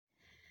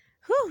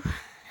Whew.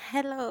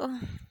 Hello.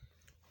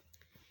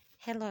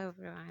 Hello,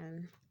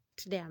 everyone.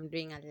 Today I'm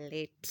doing a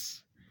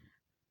late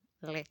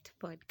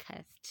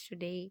podcast.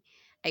 Today,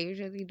 I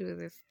usually do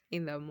this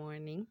in the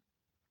morning,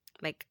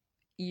 like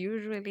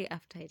usually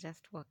after I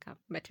just woke up.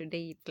 But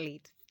today it's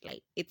late.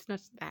 Like, it's not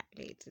that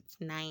late, it's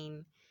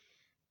 9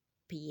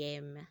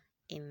 p.m.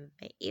 in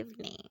the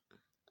evening.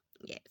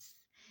 Yes.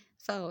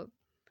 So,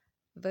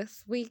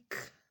 this week,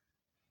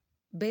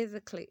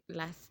 basically,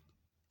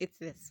 it's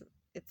this,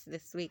 it's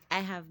this week. I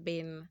have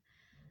been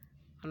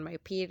on my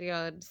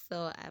period,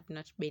 so I've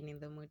not been in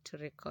the mood to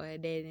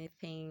record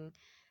anything.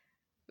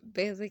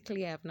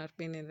 Basically, I've not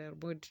been in the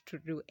mood to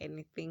do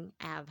anything.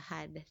 I have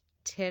had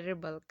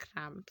terrible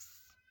cramps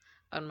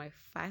on my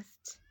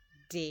first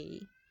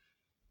day.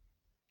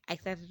 I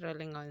started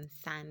rolling on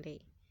Sunday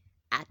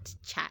at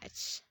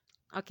church.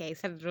 Okay, I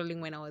started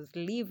rolling when I was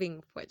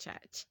leaving for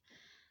church.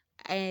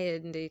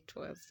 And it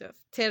was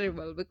just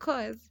terrible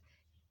because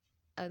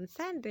on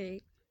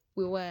Sunday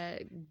we were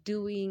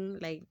doing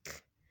a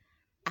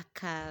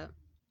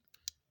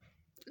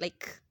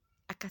like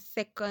a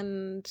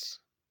second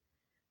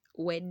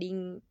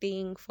wedding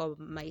thing for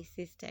my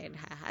sister and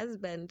her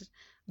husband,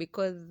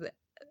 because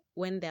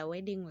when their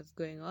wedding was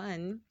going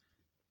on,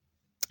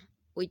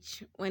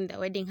 which when the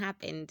wedding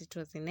happened, it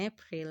was in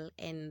April,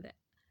 and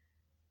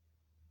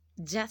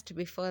just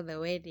before the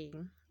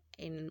wedding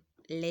in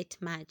late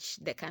March,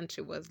 the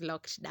country was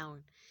locked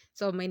down.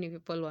 So many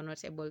people were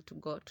not able to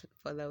go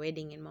for the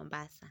wedding in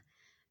Mombasa,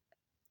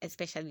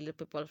 especially the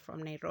people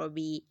from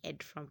Nairobi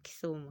and from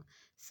Kisumu.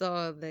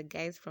 So the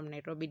guys from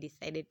Nairobi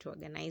decided to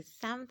organize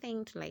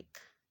something to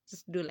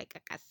just do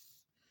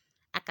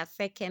a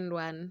second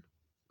one,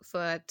 so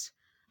that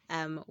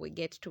we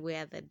get to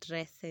wear the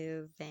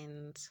dresses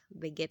and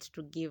they get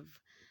to give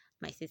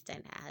my sister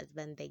and her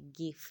husband the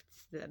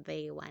gifts that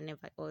they were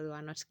never or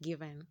were not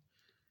given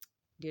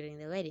during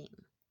the wedding.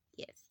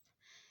 Yes.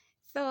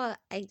 So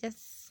I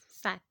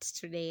just sat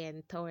today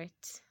and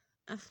thought,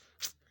 "Ugh,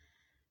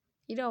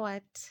 you know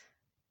what?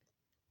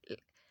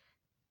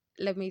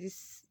 Let me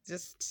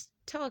just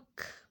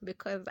talk,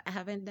 because I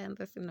haven't done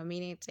this in a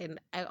minute and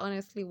I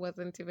honestly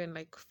wasn't even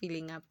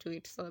feeling up to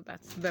it. So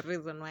that's the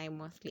reason why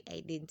mostly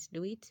I didn't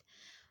do it.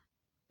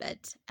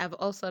 But I've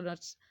also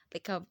not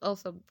I've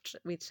also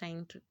been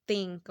trying to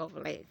think of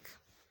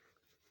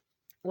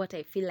what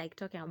I feel like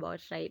talking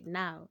about right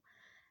now.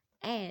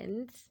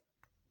 And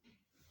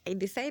I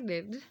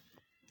decided,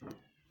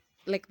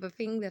 the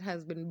thing that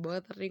has been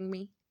bothering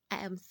me, I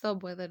am so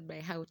bothered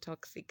by how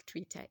toxic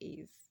Twitter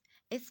is,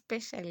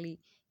 especially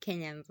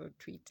Kenyans on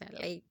Twitter.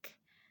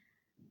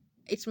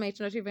 It might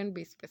not even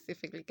be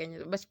specifically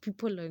Kenya, but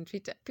people on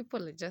Twitter,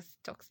 people are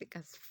just toxic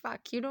as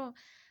fuck.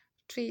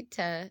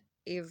 Twitter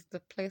is the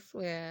place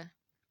where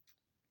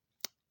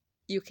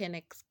you can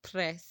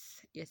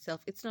express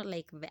yourself. It's not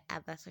like the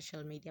other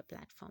social media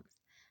platforms.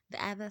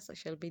 The other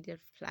social media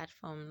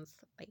platforms,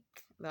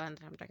 like the one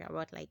that I'm talking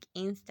about, like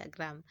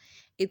Instagram,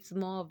 it's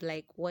more of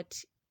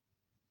what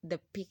the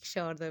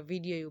picture or the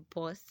video you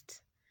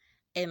post,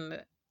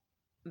 and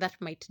that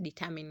might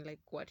determine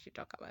what you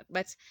talk about.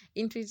 But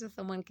in Twitter,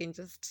 someone can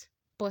just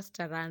post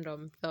a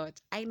random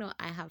thought. I know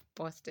I have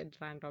posted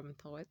random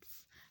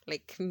thoughts,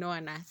 no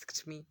one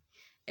asked me,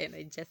 and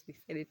I just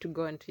decided to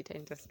go on Twitter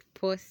and just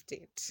post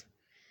it.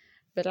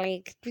 But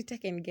Twitter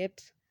can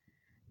get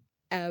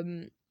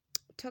um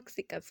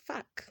toxic as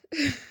fuck.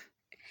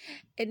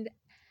 And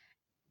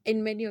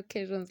in many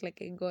occasions, I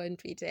go on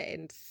Twitter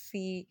and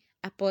see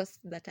a post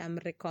that I'm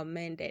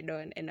recommended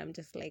on, and I'm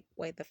just like,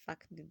 why the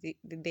fuck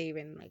did they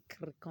even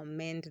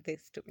recommend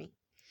this to me?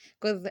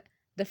 Because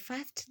the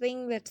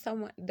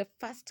the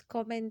first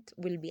comment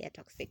will be a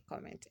toxic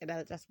comment, and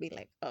I'll just be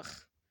like, ugh.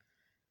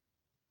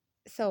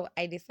 So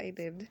I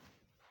decided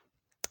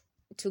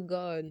to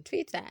go on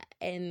Twitter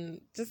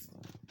and just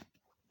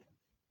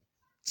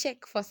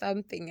check for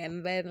something,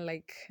 and then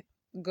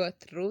go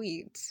through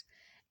it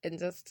and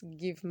just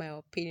give my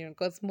opinion,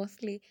 because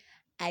mostly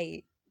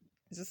I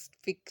just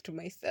speak to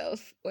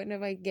myself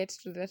whenever I get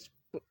to that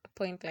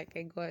point. I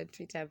go on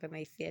Twitter, then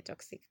I see a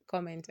toxic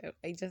comment,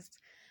 I just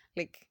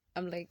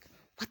I'm like,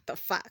 what the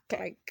fuck?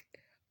 I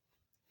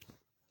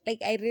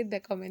read the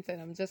comments and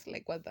I'm just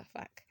like, what the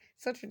fuck?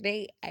 So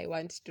today I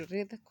want to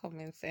read the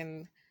comments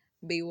and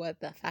be what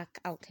the fuck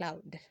out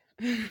loud.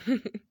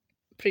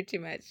 Pretty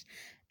much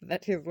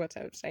that is what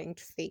I'm trying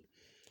to say.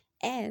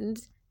 And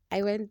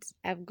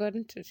I've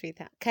gone to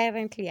Twitter.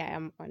 Currently I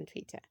am on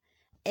Twitter.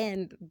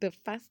 And the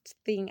first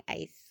thing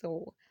I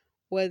saw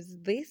was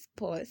this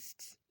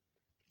post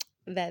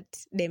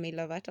that Demi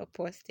Lovato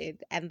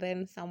posted, and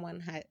then someone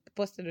had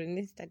posted on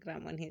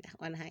Instagram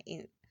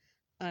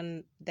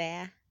on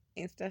their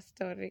Insta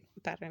story.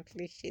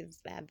 Apparently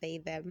she's they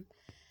them.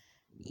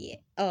 Yeah.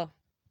 Oh,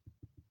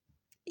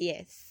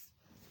 yes.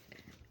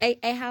 I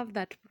have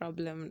that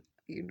problem.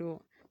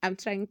 I'm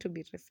trying to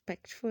be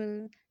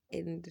respectful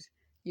and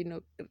you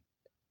know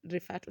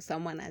refer to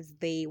someone as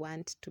they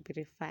want to be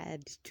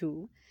referred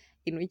to,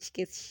 in which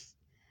case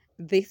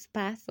this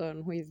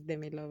person who is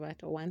Demi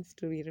Lovato wants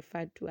to be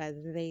referred to as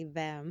they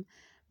them,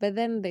 But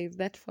then there's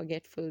that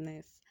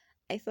forgetfulness.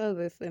 I saw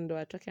this and we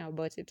were talking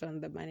about it on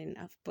the Man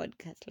Enough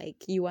podcast.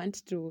 Like you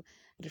want to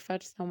refer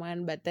to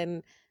someone, but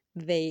then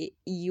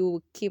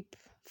you keep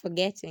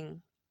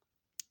forgetting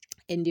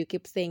and you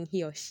keep saying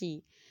he or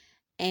she,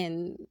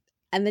 and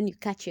then you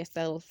catch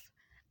yourself,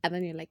 and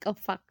then you're like, oh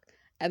fuck,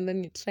 and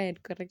then you try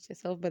and correct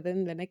yourself, but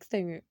then the next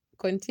time you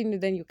continue,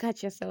 then you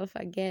catch yourself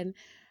again.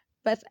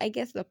 But I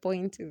guess the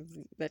point is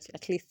that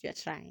at least you're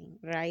trying,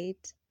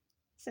 right?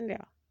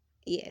 Cinderella.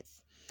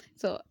 Yes.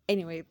 So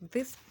anyway,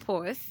 this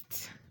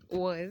post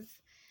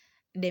was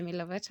Demi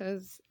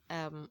Lovato's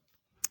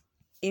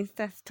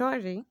Insta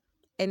story,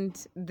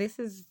 and this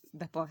is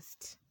the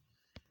post.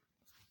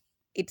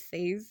 It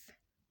says,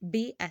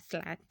 be a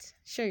slut,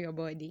 show your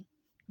body,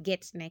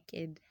 get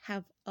naked,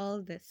 have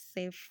all the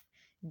safe,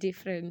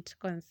 different,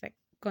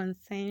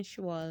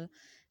 consensual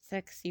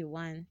sex you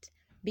want,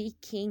 be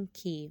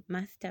kinky,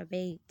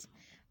 masturbate,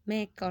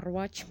 make or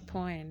watch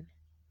porn,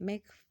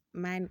 make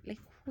man. Like,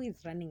 who is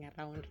running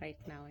around right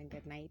now in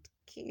the night?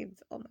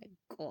 Kids, oh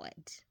my god.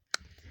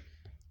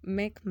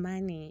 Make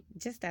money.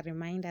 Just a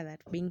reminder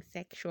that being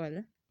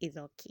sexual is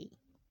okay.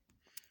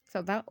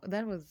 So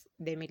that was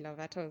Demi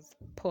Lovato's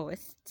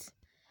post.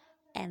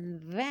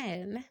 And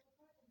then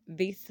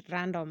this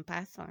random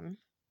person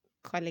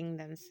calling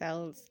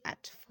themselves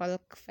at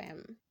folk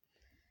femme.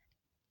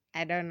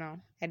 I don't know.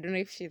 I don't know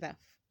if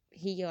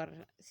he or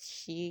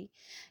she,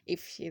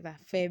 if she's a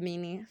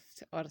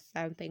feminist or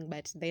something,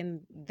 but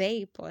then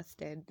they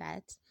posted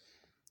that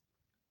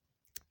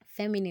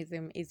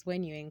feminism is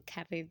when you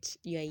encourage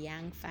your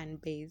young fan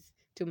base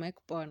to make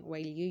porn while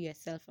you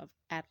yourself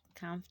are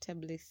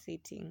comfortably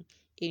sitting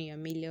in your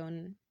 $1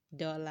 million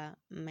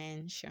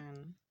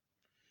mansion.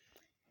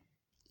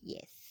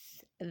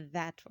 Yes,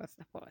 that was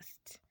the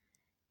post.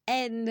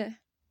 And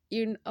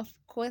of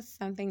course,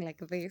 something like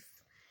this,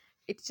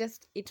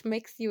 it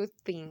makes you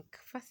think.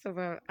 First of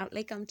all,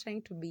 I'm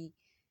trying to be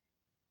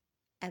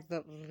as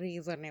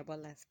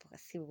reasonable as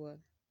possible,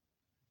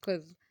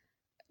 because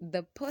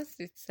the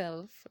post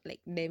itself, like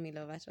Demi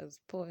Lovato's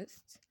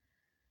post,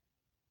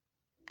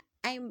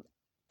 I'm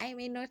I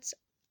may not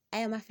I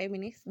am a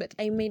feminist, but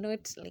I may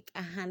not like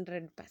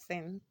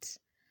 100%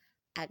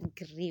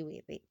 agree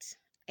with it.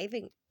 I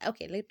think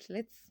okay, let's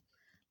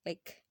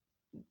like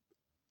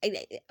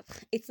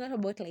it's not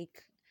about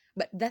like,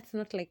 but that's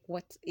not like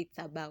what it's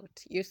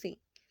about. You see,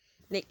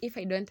 like if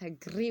I don't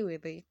agree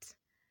with it,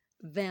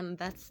 then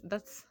that's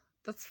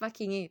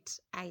fucking it.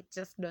 I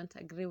just don't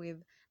agree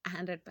with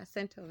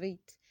 100% of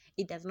it.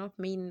 It does not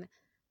mean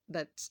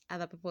that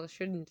other people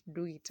shouldn't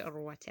do it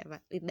or whatever.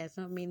 It does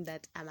not mean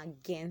that I'm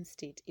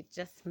against it. It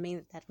just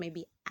means that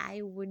maybe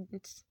I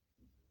wouldn't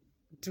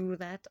do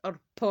that or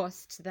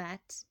post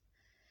that.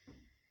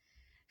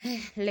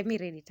 Let me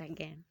read it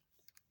again.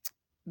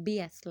 Be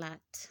a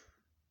slut.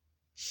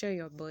 Show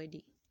your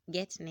body.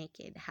 Get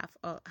naked.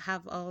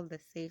 Have all the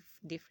safe,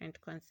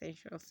 different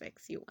consensual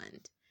sex you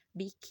want.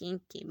 Be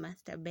kinky.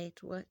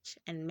 Masturbate, watch,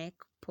 and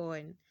make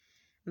porn.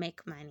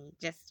 Make money.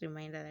 Just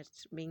reminder that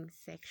being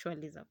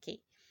sexual is okay.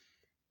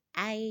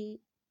 I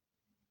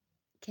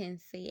can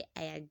say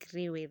I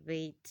agree with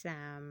it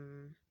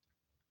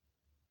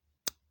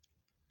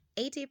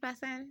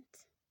 80%.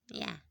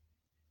 Yeah,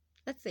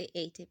 let's say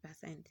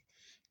 80%.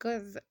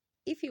 Because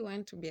if you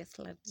want to be a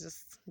slut,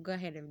 just go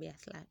ahead and be a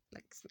slut.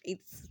 Like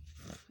it's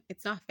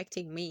not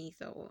affecting me,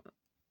 so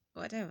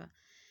whatever.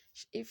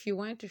 If you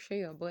want to show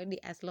your body,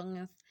 as long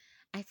as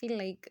I feel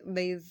like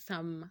there's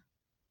some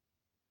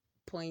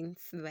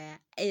points there,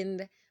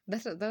 and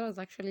that was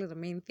actually the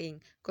main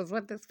thing, because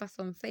what this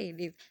person said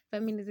is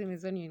feminism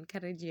is when you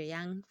encourage your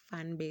young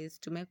fan base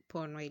to make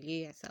porn while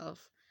you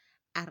yourself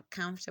are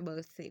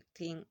comfortably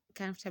sitting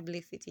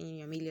in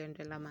your $1 million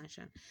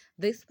mansion.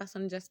 This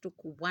person just took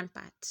one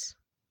part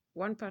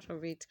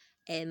of it,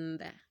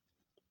 and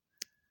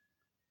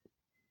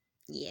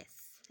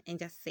yes, and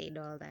just said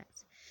all that.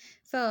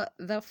 So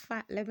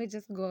let me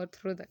just go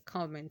through the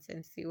comments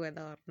and see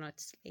whether or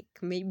not, like,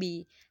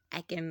 maybe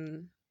I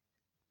can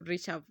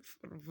reach a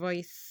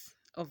voice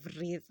of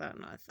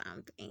reason or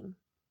something.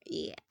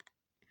 Yeah.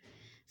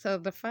 So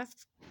the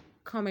first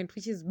comment,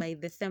 which is by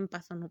the same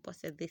person who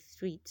posted this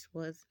tweet,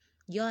 was,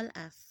 y'all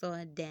are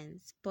so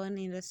dense. Porn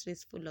industry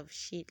is full of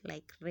shit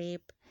like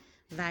rape,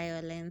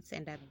 violence,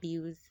 and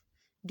abuse.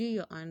 Do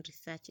your own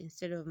research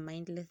instead of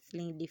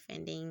mindlessly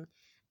defending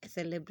a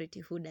celebrity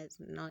who does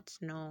not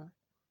know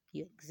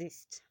you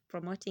exist.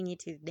 Promoting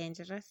it is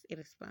dangerous,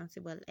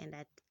 irresponsible, and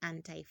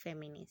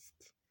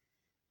anti-feminist.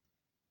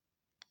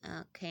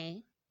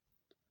 Okay.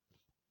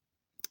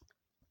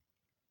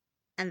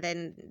 And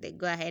then they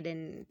go ahead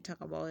and talk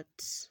about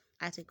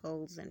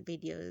articles and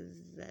videos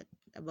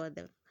about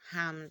the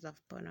harms of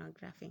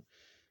pornography.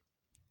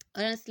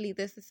 Honestly,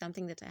 this is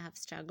something that I have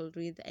struggled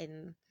with,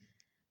 and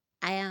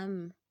I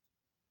am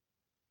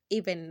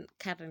even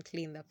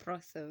currently in the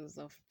process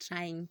of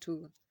trying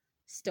to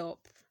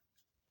stop.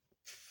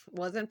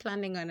 Wasn't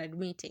planning on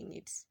admitting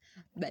it,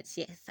 but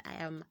yes,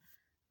 I am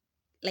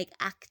like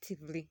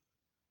actively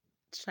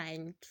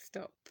trying to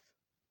stop.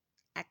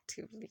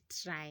 Actively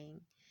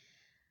trying.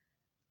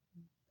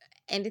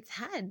 And it's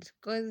hard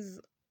because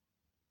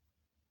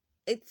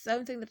it's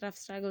something that I've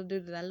struggled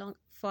with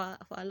for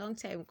a long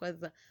time,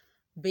 because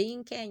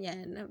being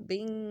Kenyan,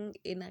 being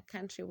in a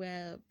country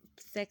where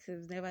sex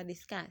is never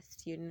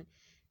discussed, you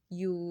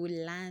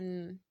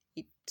learn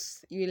it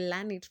you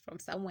learn it from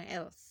somewhere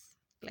else,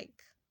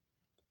 like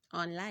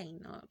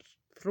online or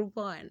through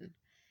porn.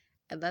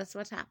 And that's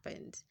what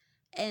happened.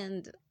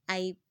 And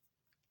I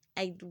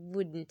I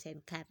wouldn't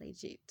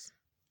encourage it.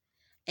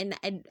 And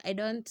I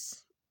don't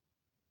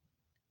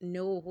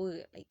know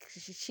who, like,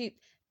 she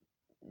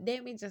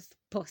Demi just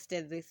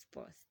posted this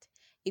post.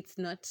 It's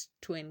not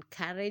to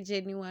encourage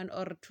anyone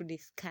or to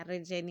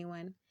discourage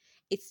anyone.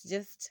 It's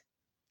just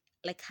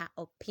like her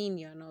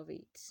opinion of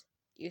it.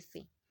 You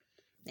see,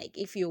 like,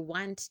 if you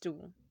want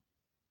to,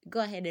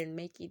 go ahead and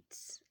make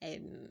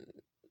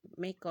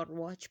or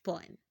watch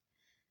porn.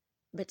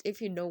 But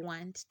if you don't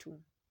want to,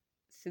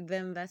 so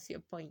then that's your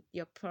point,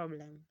 your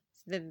problem.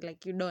 So then,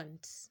 like, you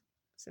don't.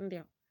 So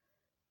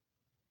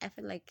I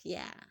feel like,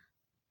 yeah,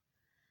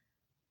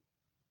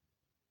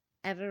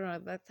 I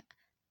don't know.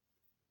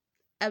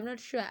 I'm not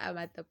sure I'm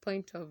at the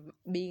point of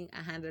being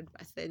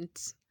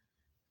 100%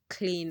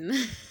 clean.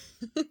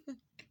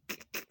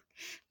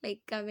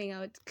 Like, coming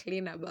out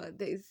clean about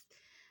this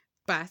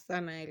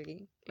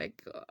personally,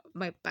 like,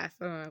 my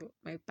personal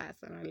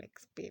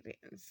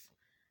experience.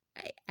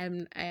 I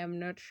am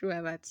not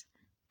sure that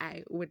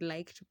I would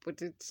like to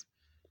put it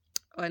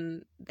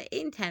on the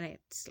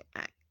internet,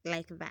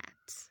 like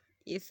that.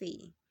 You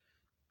see,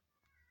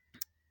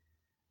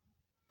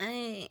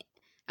 I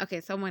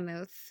okay. Someone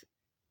else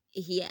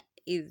here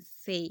is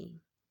saying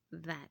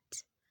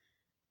that,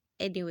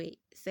 anyway,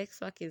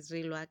 sex work is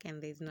real work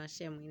and there's no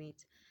shame in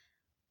it.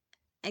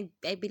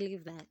 I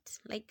believe that.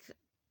 Like,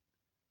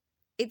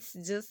 it's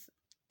just,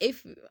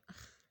 if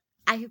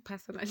I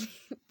personally,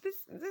 this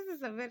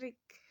is a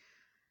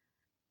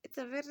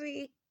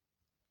very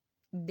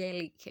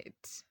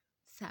delicate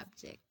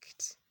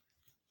subject.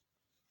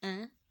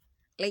 Uh,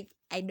 like,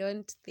 I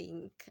don't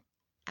think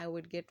I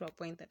would get to a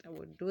point that I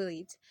would do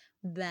it,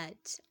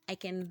 but I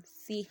can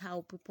see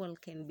how people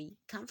can be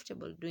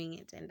comfortable doing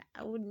it, and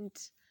I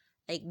wouldn't,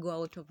 like,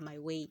 go out of my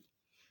way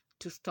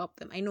to stop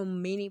them. I know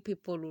many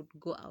people would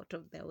go out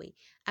of their way.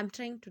 I'm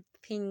trying to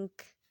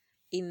think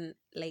in,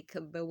 like,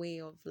 the way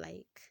of,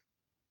 like,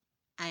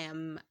 I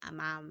am a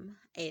mom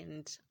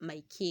and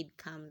my kid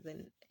comes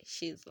and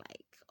she's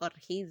like, or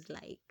he's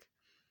like,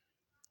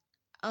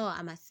 oh,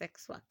 I'm a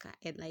sex worker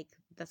and, like,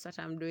 that's what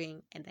I'm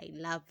doing and I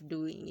love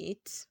doing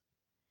it.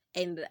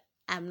 And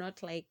I'm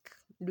not, like,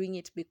 doing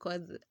it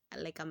because,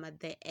 like, I'm at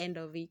the end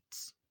of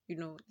it,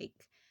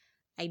 like,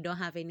 I don't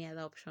have any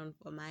other option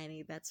for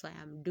money. That's why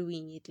I'm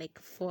doing it, like,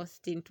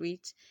 forced into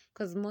it.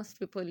 Because most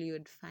people you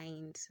would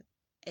find,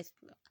 es-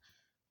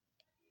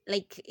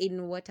 like,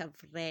 in what I've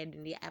read,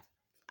 and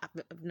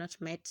I've not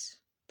met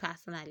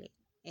personally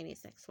any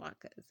sex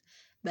workers,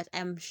 but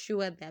I'm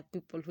sure there are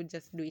people who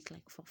just do it,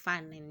 like, for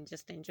fun and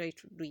just enjoy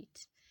to do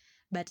it.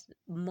 But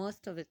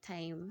most of the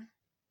time,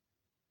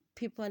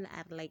 people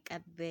are, like,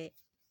 at the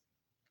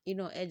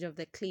edge of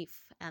the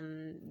cliff,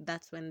 and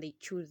that's when they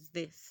choose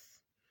this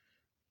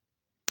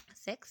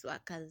sex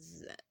work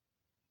as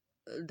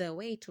the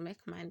way to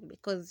make money,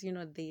 because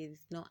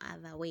there's no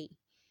other way.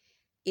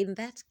 In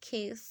that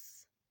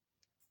case,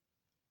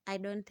 I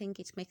don't think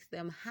it makes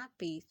them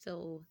happy,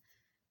 so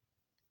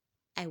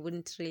I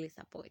wouldn't really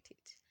support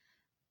it.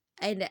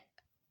 And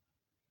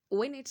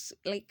when it's,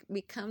 like,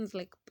 becomes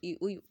like,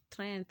 you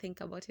try and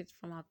think about it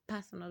from a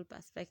personal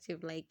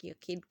perspective, like, your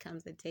kid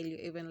comes and tell you,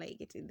 even,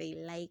 like, they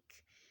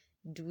like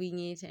doing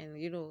it, and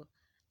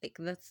like,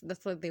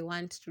 that's what they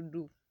want to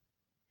do,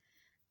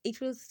 it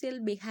will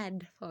still be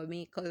hard for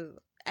me, because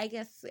I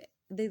guess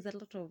there's a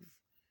lot of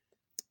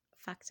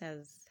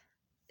factors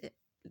uh,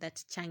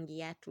 that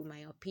changia to my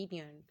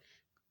opinion,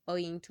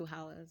 owing to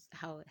how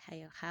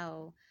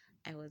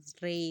I was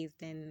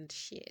raised and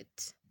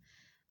shit.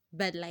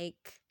 But,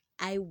 like,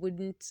 I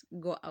wouldn't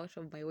go out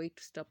of my way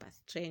to stop a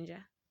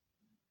stranger.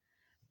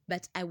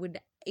 But I would,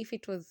 if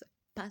it was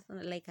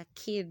personal, like a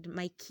kid,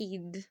 my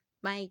kid,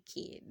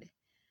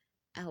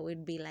 I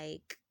would be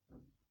like,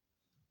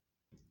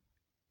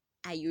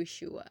 are you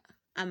sure?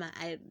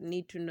 I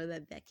need to know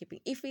that they're keeping.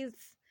 If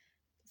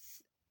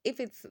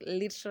it's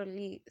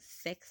literally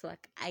sex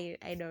work, I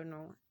don't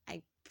know.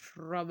 I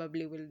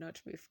probably will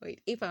not be for it.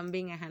 If I'm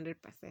being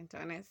 100%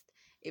 honest,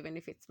 even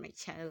if it's my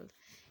child,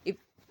 if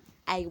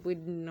I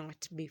would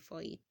not be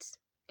for it.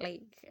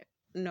 Like,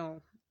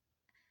 no.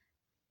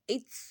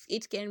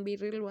 It can be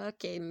real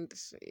work, and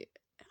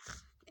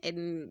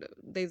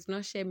there's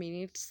no shame in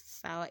it.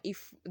 So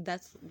if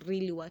that's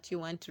really what you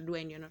want to do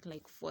and you're not,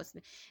 like, forced,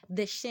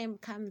 the shame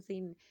comes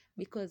in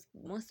because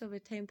most of the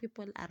time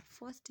people are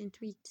forced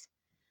into it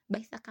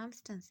by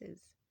circumstances,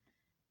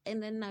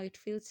 and then now it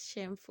feels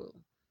shameful.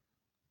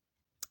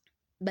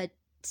 But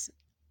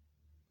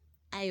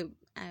I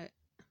I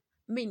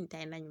mi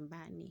nitaenda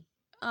nyumbani.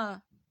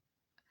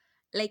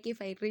 Like,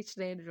 if I reach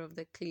the edge of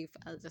the cliff,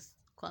 I'll just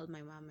call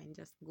my mom and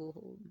just go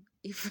home.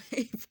 If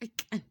I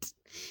can't,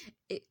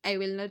 I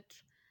will not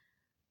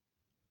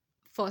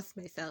force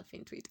myself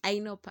into it. I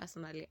know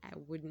personally I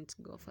wouldn't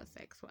go for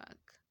sex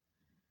work.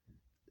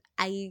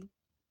 I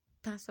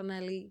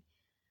personally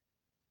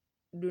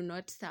do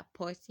not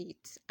support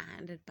it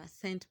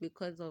 100%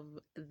 because of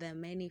the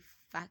many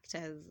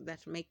factors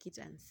that make it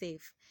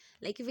unsafe.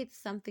 Like if it's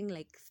something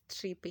like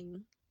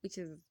stripping, which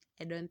is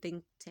I don't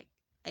think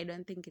I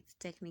don't think it's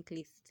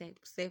technically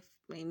safe.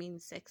 I mean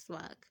sex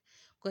work,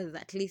 because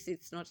at least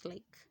it's not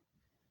like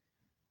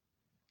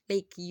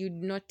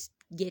you'd not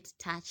get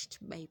touched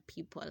by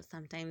people.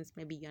 Sometimes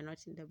maybe you're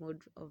not in the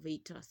mood of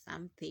it or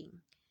something.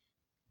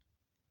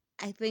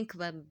 I think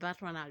that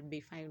one I'll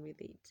be fine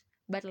with it.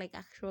 But like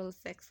actual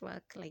sex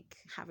work, like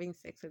having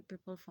sex with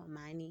people for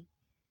money,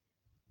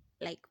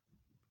 like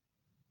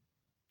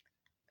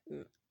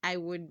I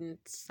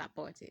wouldn't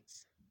support it.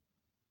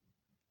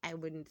 I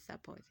wouldn't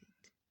support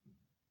it.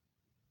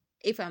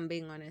 If I'm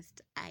being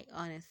honest, I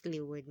honestly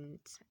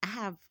wouldn't. I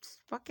have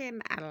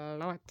spoken a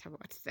lot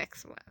about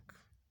sex work.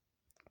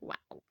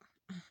 Wow.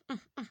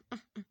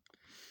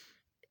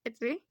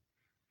 It's me.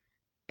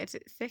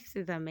 Sex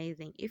is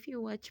amazing. If you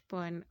watch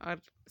porn or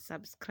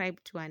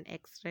subscribe to an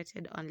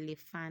X-rated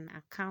OnlyFans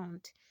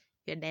account,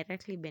 you're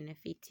directly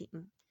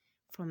benefiting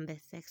from the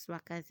sex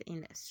workers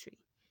industry.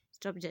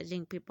 Stop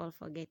judging people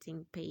for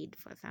getting paid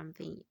for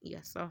something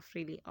you're so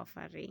freely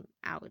offering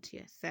out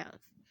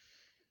yourself.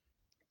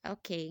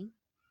 Okay.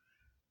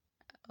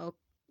 Oh,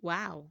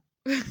 wow.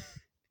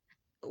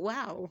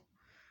 Wow.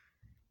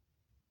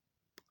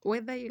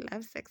 Whether you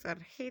love sex or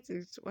hate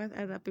it, what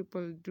other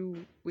people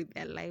do with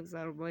their lives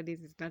or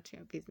bodies is not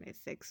your business.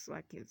 Sex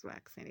work is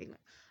work. Anyway.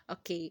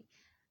 Okay,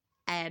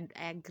 I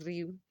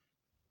agree.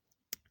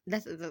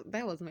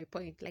 That was my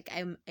point. Like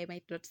I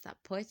might not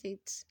support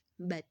it,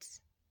 but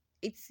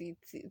it's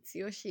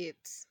your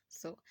shit.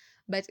 So,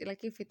 but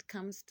like if it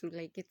comes to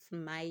like it's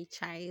my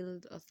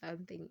child or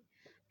something,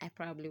 I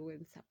probably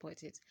wouldn't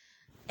support it.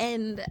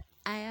 And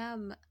I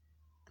am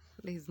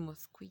there's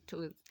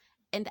mosquitoes,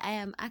 and I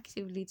am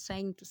actively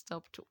trying to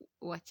stop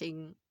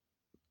watching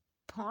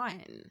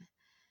porn.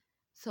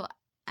 So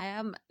I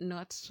am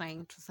not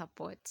trying to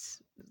support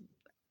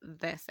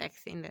the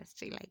sex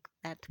industry like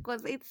that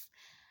because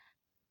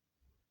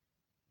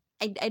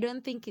I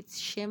don't think it's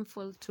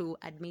shameful to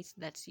admit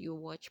that you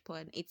watch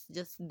porn. It's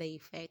just the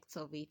effects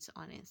of it,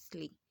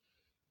 honestly.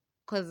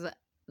 Because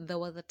there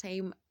was a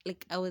time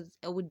like I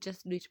would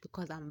just do it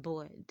because I'm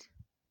bored.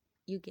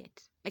 You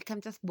get like I'm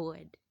just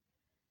bored.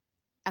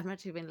 I'm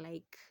not even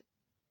like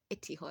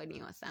itty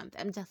horny or something.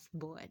 I'm just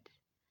bored,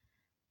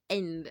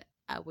 and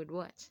I would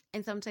watch.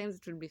 And sometimes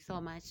it would be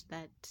so much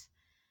that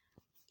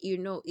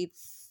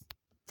it's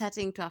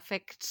starting to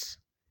affect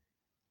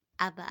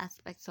other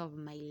aspects of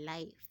my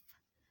life.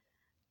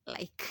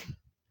 Like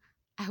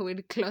I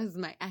would close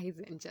my eyes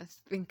and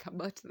just think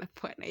about the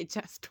porn I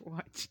just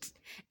watched.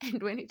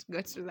 And when it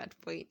got to that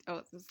point, I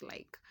was just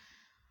like,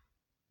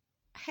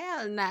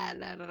 hell nah,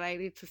 I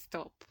need to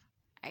stop.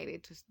 I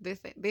need to,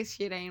 this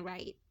shit ain't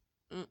right.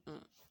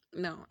 Mm-mm.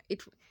 No,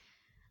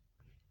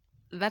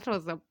 that's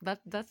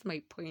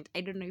my point.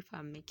 I don't know if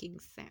I'm making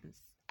sense.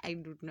 I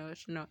do not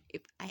know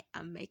if I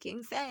am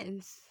making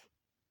sense.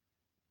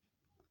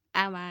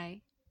 Am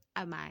I?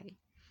 Am I?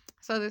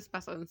 So this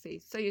person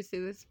says, so you see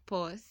this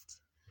post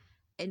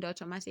and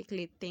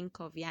automatically think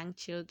of young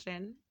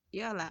children.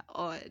 Y'all are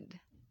odd.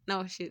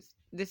 Now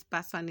this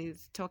person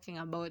is talking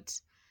about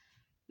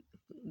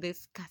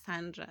this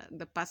Cassandra,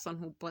 the person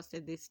who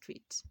posted this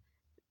tweet,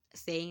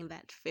 saying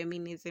that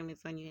feminism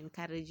is when you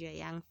encourage your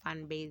young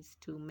fan base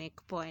to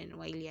make porn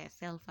while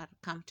yourself are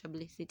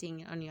comfortably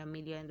sitting on your $1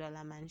 million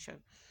mansion.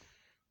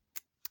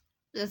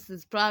 This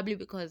is probably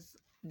because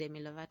Demi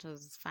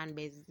Lovato's fan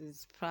base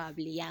is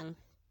probably young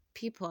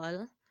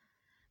people.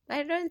 But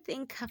I don't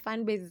think her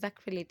fan base is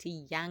actually to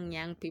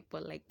young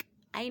people. Like,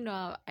 I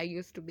know I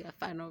used to be a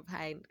fan of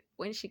her.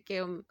 When she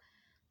came,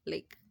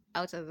 like,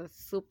 out as a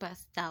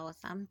superstar or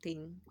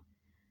something,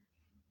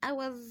 I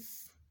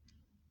was,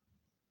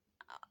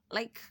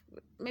 like,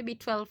 maybe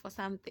 12 or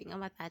something.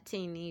 I'm at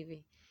 13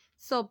 even.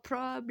 So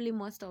probably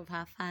most of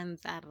her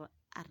fans are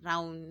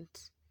around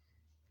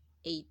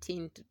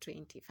 18 to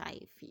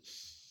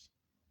 25-ish,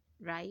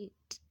 right?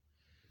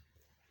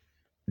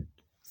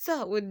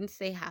 So I wouldn't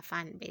say her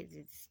fan base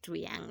is too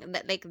young.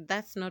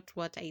 That's not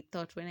what I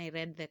thought when I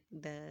read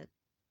the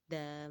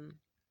the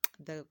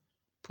her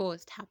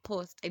post.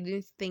 I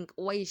didn't think,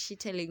 why is she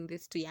telling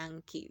this to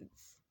young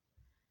kids?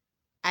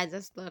 I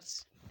just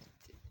thought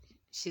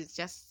she's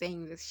just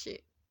saying this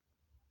shit.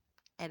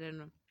 I don't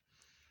know.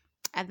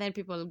 And then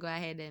people go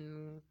ahead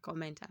and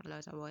comment a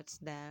lot about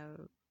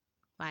the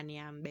fun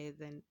young base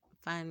and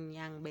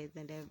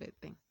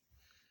everything.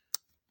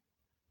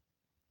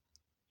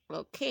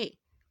 Okay.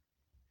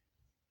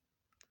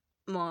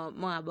 More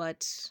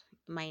about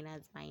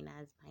minors. I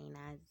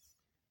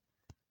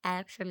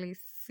actually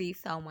see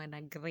someone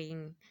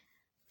agreeing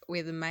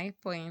with my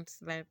point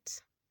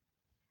that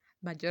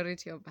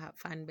majority of her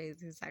fan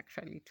base is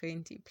actually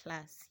 20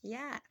 plus.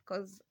 Yeah,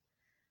 because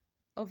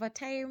over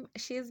time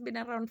she's been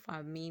around for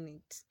a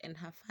minute and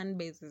her fan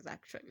base is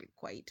actually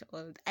quite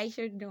old. I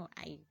should know.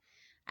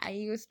 I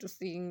used to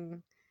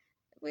sing,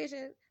 we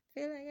should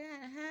feel like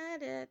I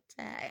had it.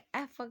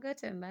 I've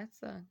forgotten that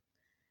song.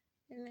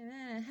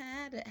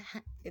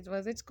 It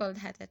was it called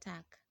Heart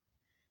Attack.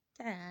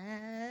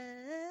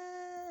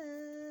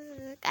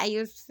 I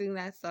used to sing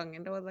that song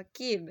and I was a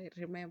kid, I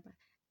remember.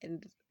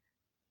 And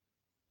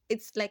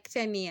it's like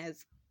 10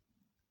 years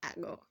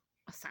ago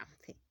or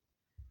something.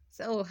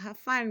 So her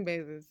fan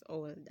base is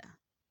older.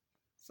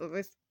 So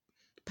this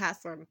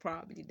person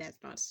probably does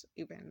not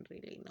even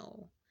really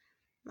know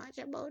much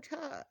about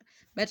her.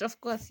 But of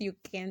course, you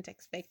can't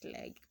expect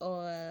like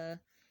all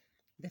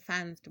the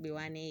fans to be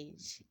one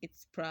age.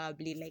 It's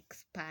probably like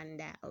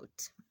spanned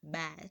out.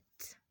 But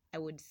I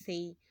would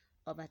say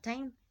over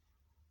time,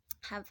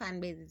 her fan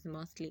base is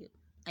mostly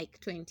like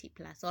 20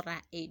 plus or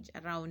her age,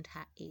 around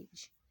her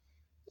age.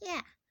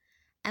 Yeah.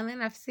 And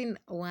then I've seen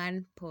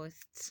one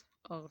post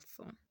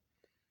also.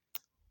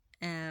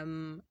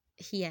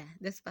 Here,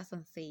 this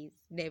person says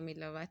Demi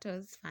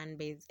Lovato's fan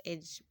base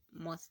age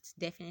must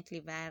definitely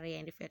vary,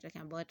 and if you're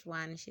talking about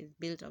one she's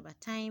built over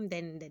time,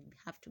 then they'd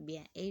have to be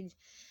her age.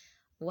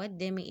 What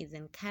Demi is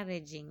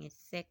encouraging is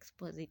sex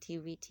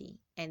positivity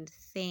and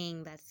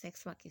saying that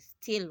sex work is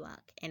still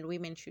work and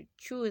women should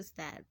choose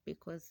that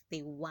because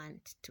they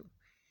want to.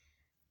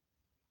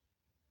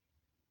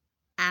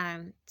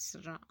 Aren't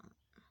wrong.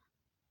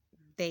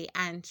 They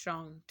aren't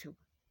wrong to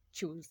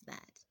choose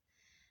that.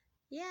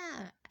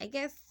 Yeah,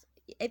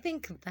 I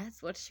think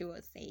that's what she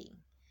was saying.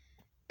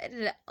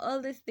 And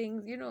all these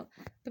things,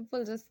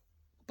 people just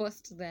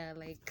post their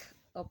like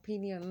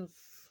opinions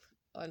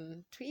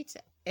on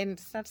Twitter and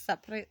start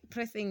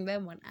suppressing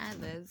them on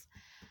others.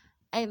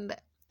 And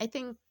I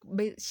think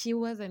she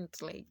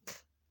wasn't like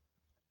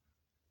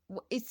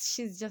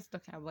she's just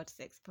talking about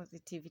sex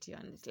positivity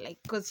on it, like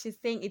because she's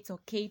saying it's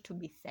okay to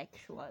be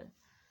sexual.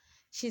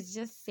 She's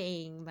just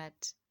saying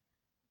that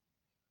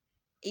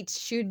it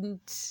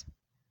shouldn't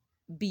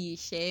be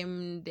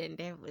shamed and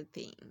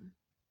everything.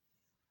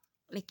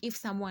 Like if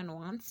someone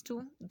wants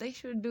to, they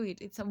should do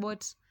it. It's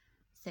about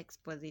sex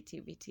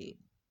positivity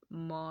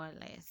more or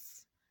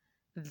less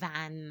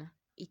than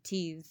it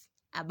is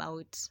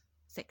about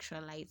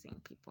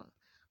sexualizing people,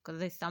 because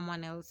there's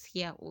someone else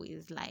here who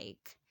is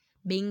like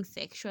being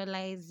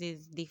sexualized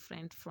is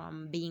different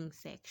from being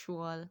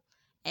sexual,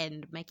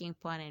 and making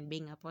porn and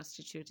being a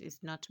prostitute is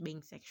not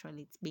being sexual,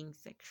 it's being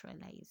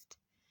sexualized.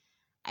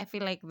 I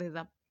feel like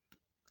a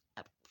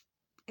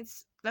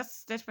it's that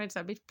statement's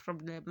a bit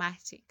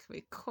problematic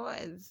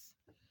because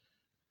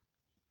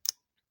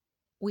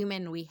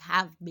we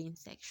have been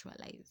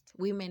sexualized.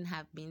 Women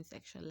have been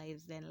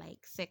sexualized, and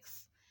like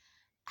sex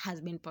has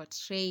been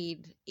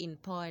portrayed in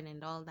porn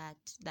and all that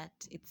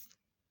it's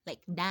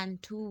like done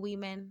to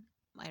women,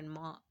 and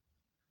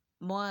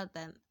more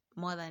than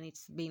more than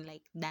it's been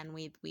like done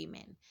with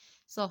women.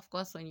 So of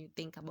course when you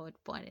think about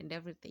porn and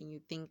everything,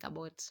 you think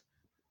about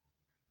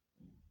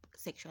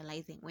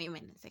sexualizing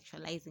women and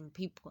sexualizing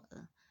people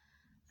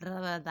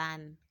rather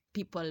than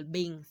people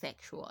being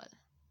sexual.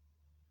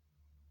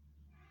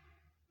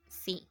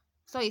 See,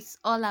 so it's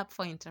all up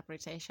for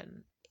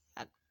interpretation.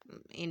 uh,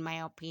 in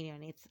my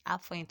opinion, it's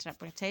up for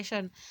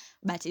interpretation,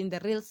 but in the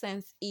real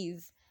sense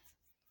is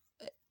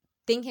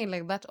thinking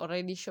like that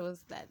already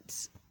shows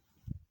that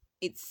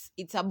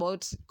it's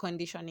about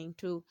conditioning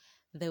to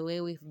the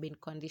way we've been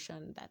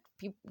conditioned, that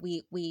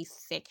we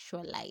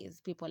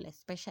sexualize people,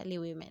 especially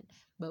women,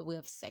 but we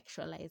have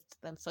sexualized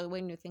them. So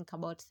when you think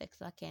about sex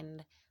work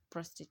and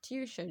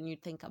prostitution, you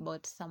think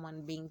about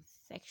someone being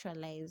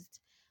sexualized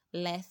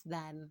less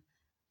than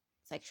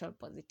sexual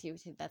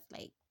positivity. That's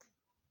like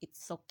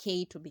it's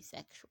okay to be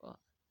sexual.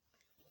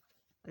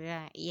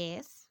 Yeah,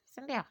 yes.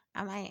 So yeah,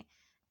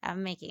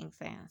 I'm making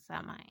sense,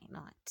 am I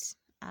not?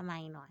 Am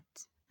I not?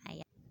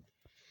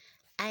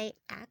 I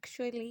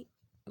actually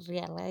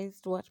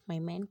realized what my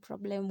main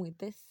problem with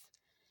this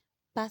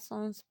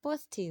person's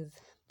post is.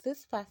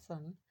 This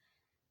person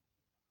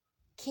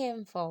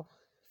came for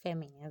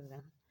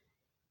feminism.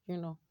 You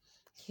know,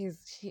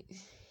 he's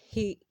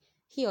he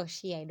he or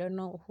she, I don't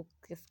know who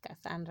this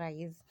Cassandra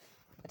is,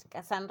 but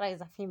Cassandra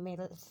is a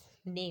female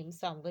name,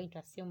 so I'm going to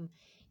assume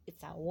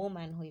it's a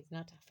woman who is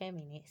not a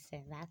feminist,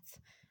 and that's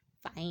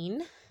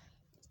fine.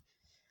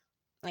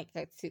 Like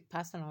that's a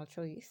personal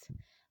choice.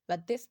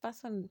 But this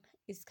person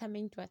is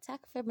coming to attack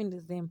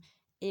feminism.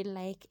 It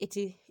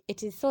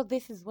is so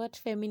this is what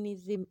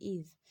feminism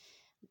is.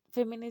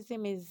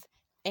 Feminism is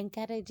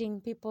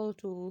encouraging people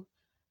to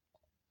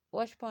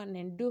watch porn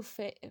and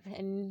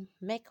and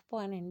make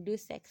porn and do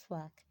sex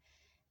work.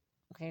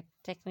 Okay,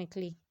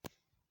 technically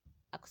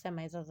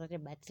akusema hizo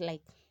zote, but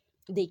like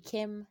they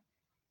came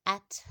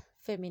at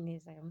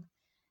feminism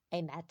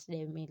and at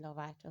Demi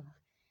Lovato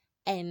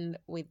and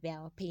with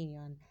their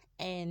opinion,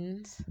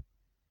 and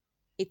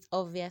it's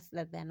obvious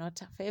that they're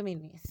not a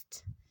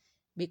feminist,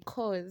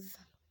 because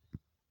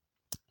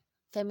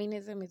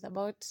feminism is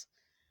about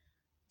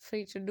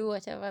free to do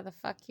whatever the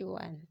fuck you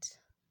want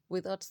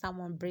without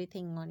someone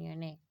breathing on your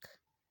neck.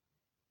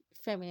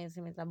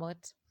 Feminism is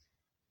about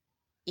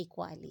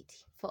equality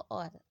for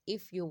all.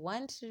 If you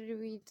want to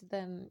do it,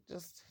 then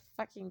just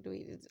fucking do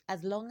it.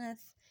 As long as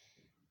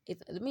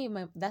It's me,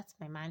 that's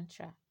my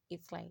mantra.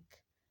 It's like,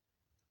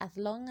 as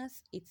long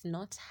as it's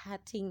not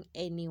hurting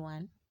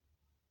anyone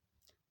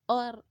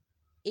or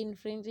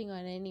infringing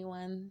on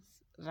anyone's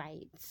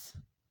rights,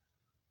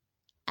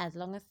 as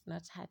long as it's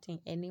not hurting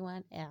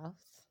anyone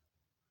else,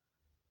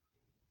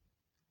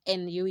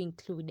 and you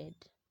included,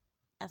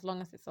 as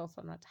long as it's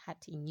also not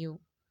hurting you,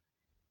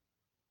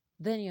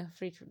 then you're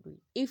free to do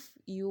it. If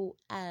you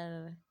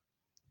are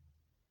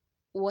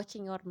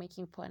watching or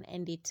making porn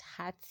and it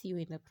hurts you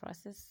in the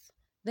process,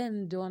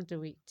 then don't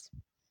do it.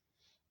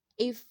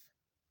 If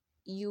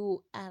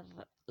you are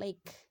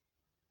like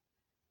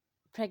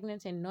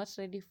pregnant and not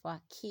ready for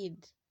a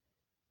kid,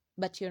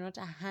 but you're not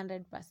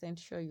 100%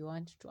 sure you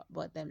want to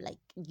abort them, like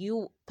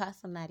you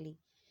personally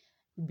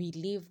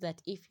believe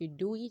that if you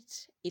do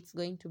it, it's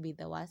going to be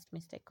the worst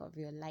mistake of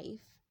your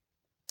life,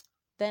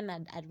 then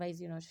I'd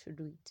advise you not to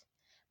do it.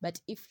 But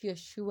if you're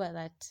sure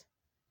that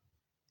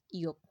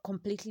you're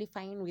completely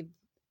fine with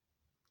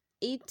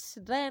it,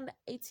 then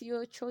it's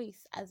your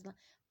choice.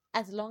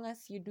 As long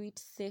as you do it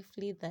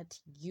safely, that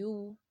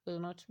you will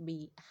not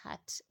be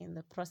hurt in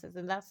the process.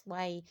 And that's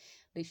why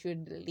they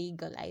should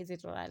legalize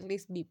it, or at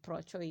least be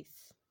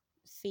pro-choice.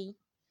 See,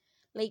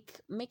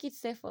 like, make it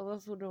safe for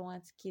those who don't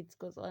want kids,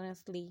 because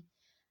honestly,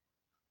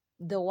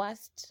 the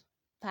worst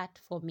part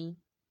for me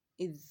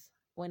is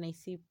when I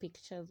see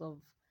pictures of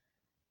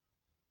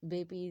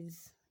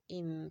babies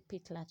in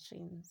pit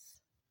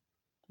latrines.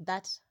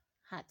 That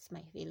hurts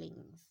my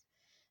feelings.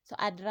 So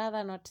I'd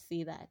rather not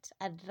see that.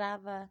 I'd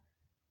rather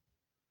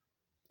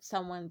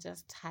someone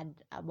just had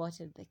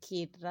aborted the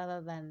kid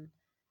rather than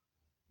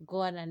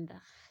gone and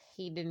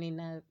hidden in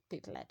a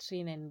pit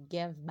latrine and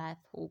gave birth.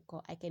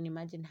 I can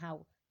imagine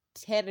how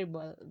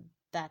terrible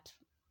that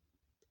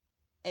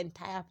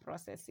entire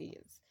process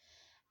is.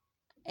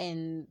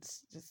 And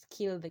just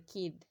kill the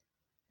kid,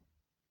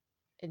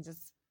 and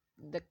just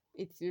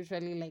it's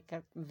usually like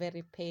a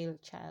very pale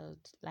child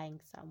lying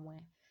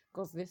somewhere,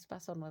 because this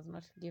person was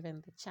not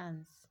given the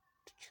chance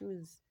to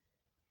choose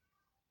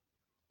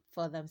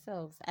for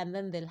themselves, and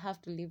then they'll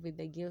have to live with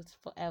the guilt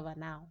forever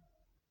now.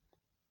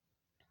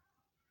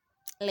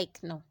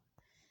 Like, no.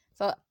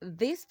 So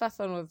this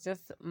person was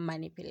just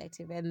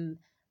manipulative, and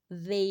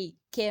they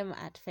came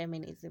at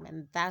feminism,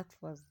 and that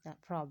was the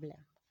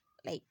problem.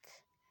 Like,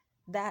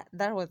 that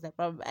was the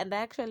problem. And I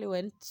actually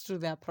went to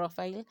their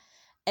profile,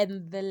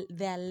 and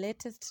their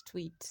latest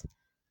tweet,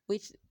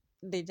 which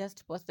they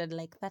just posted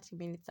like 30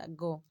 minutes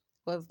ago,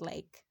 was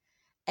like,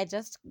 I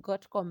just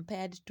got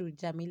compared to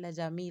Jamila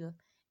Jamil,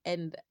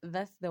 and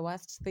that's the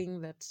worst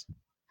thing that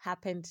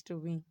happened to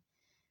me.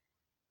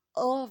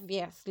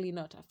 Obviously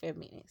not a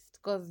feminist,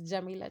 because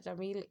Jamila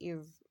Jamil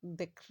is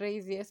the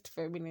craziest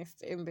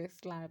feminist in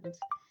this land,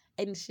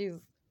 and she's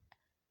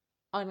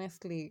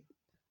honestly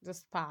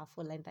just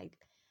powerful, and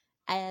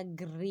I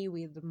agree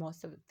with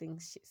most of the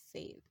things she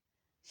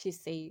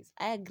says.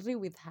 I agree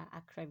with her,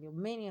 actually.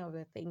 Many of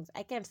the things,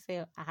 I can't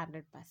say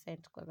 100%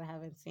 because I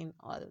haven't seen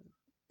all the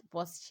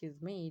posts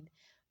she's made,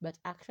 but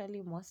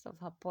actually most of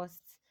her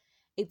posts,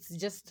 it's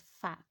just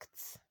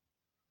facts.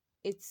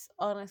 It's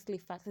honestly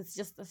facts. It's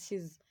just that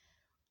she's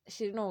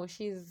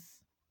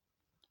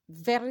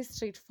very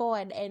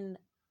straightforward, and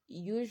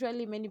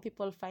usually many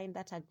people find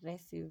that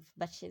aggressive,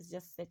 but she's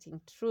just setting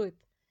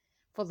truth.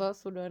 For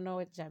those who don't know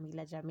what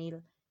Jamila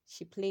Jamil,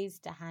 she plays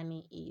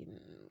Tahani in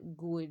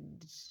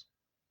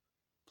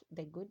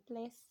The Good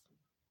Place.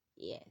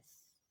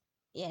 Yes,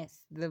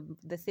 yes,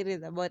 the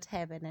series about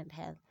heaven and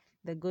hell,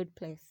 The Good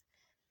Place.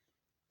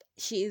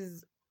 She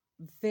is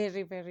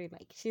very, very,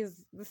 like,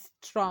 she's the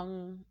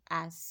strong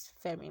ass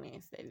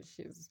feminist, and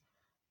she uses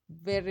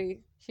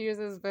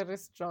very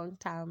strong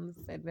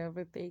terms and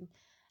everything.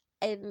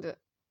 And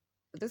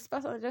this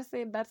person just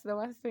said that's the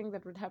worst thing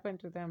that would happen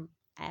to them.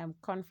 I am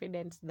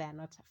confident they're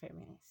not a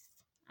feminist.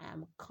 I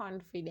am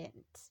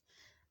confident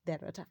they're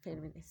not a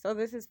feminist. So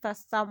this is for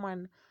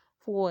someone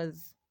who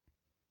was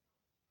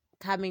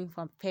coming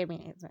from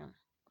feminism.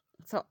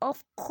 So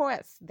of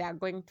course they're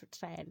going to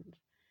try and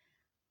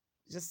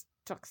just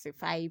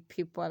toxify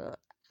people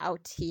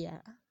out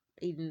here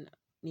in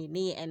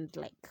Nini, and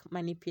like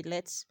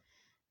manipulate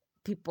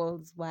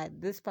people's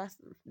word. This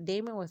person,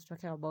 Damien, was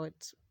talking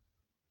about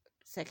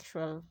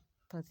sexual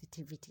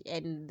positivity,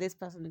 and this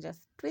person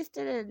just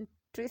twisted and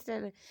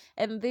twisted.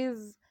 And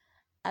these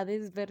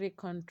very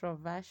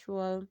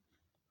controversial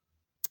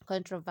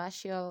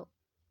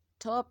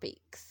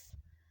topics.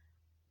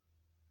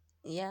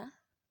 Yeah.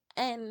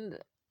 And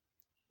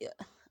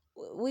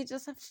we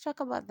just have to talk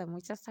about them.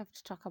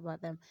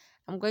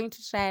 I'm going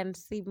to try and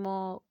see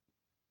more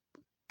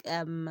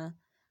um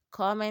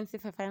comments.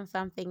 If I find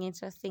something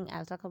interesting,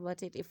 I'll talk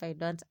about it. If I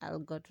don't, I'll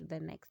go to the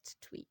next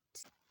tweet.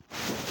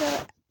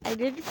 So I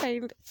didn't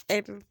find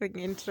anything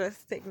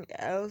interesting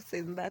else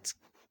in that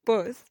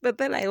post, but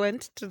then I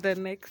went to the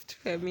next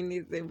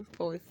feminism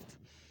post,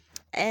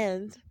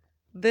 and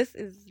this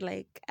is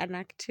like an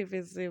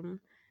activism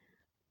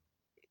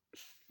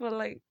for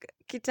like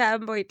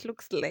Kitambo. It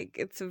looks like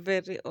it's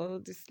very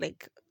old. It's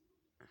like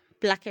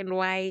black and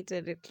white,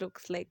 and it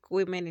looks like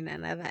women in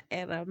another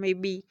era,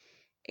 maybe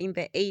in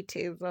the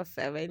 80s or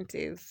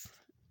 70s,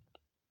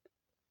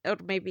 or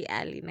maybe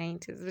early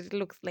 90s. But it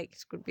looks like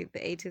it could be the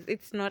 80s.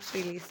 It's not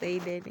really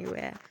said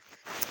anywhere,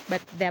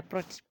 but they're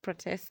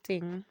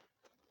protesting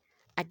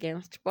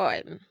against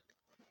porn.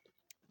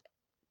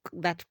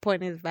 That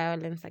porn is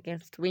violence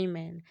against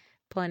women.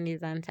 Porn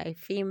is anti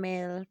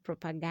female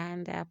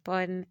propaganda.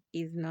 Porn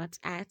is not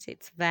art,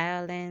 it's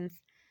violence.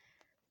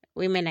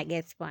 Women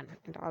against porn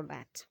and all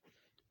that.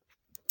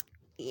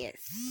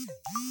 Yes.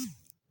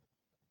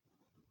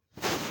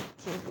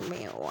 Give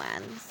me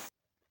one.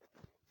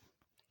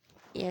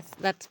 Yes,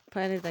 that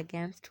porn is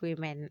against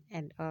women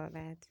and all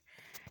that.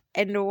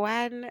 And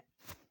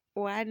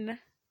one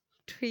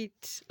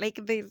tweet, like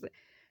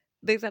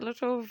there's a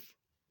lot of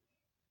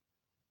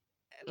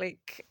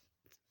like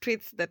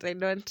tweets that I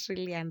don't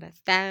really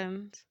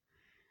understand.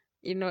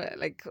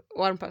 Like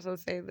one person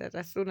says that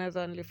as soon as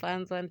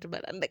OnlyFans want to,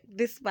 but like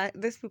these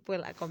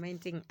people are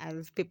commenting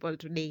as people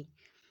today,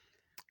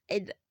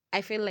 and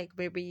I feel like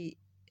maybe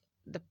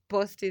the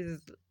post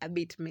is a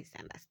bit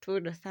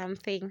misunderstood or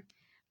something.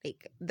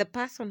 Like the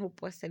person who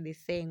posted is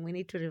saying we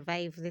need to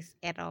revive this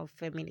era of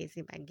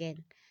feminism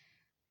again.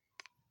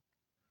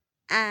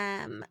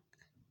 Um,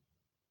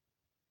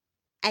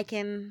 I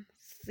can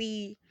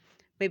see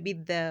maybe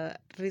the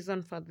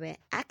reason for the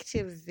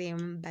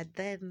activism, but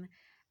then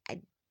I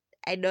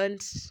I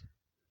don't.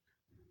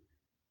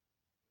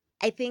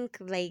 I think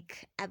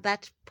like at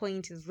that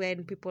point is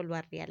when people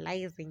were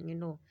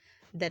realizing,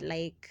 that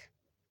like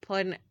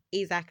porn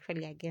is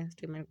actually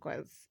against women.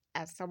 Because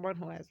as someone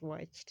who has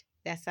watched,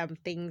 there are some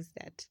things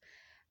that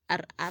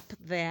are up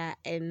there,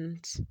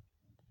 and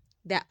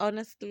they're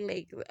honestly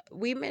like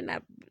women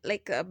are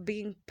like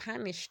being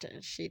punished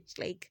and shit.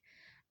 Like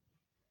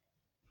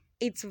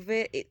it's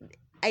very.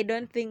 I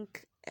don't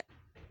think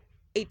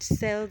it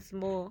sells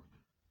more.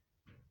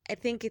 I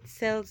think it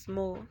sells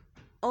more.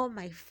 Oh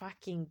my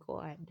fucking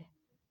god!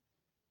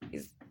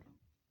 Is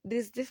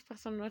Does this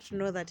person not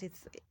know that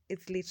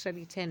it's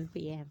literally 10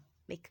 p.m.?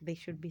 Like they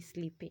should be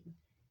sleeping.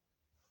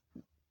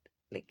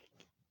 Like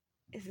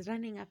he's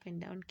running up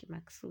and down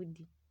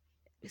Kimaksudi,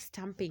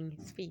 stamping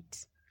his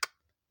feet.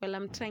 Well,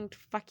 I'm trying to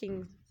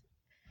fucking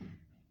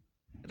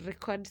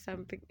record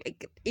something.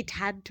 Like it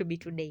had to be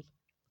today.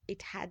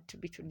 It had to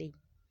be today.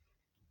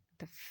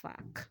 The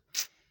fuck.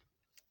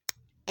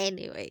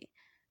 Anyway,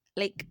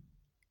 like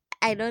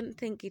I don't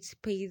think it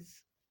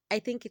pays. I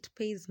think it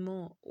pays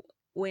more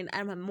when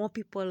more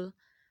people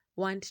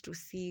want to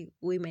see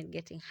women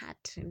getting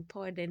hurt and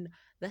poured, and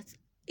that's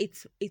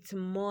it's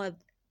more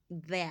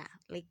there.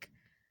 Like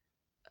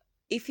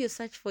if you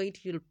search for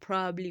it, you'll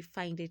probably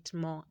find it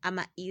more.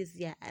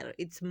 Easier.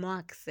 It's more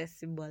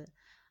accessible.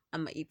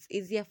 It's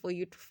easier for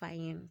you to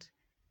find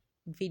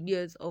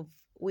videos of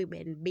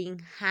women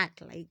being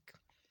hurt, like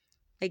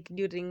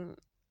during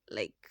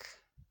like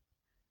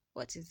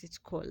what is it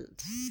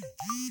called?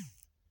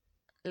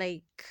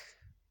 Like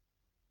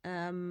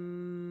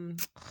um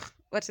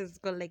what is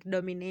it called, like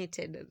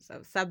dominated and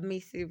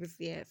submissives,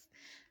 yes,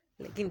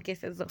 like in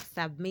cases of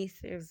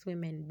submissives,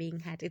 women being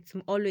hurt, it's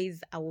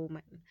always a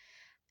woman,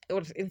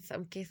 or in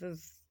some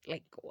cases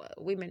like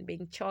women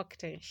being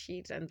choked and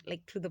shit, and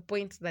like to the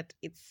point that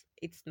it's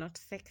not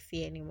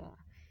sexy anymore.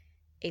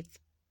 it's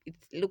it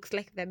looks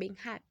like they're being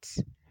hurt,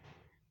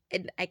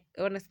 and I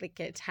honestly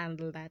can't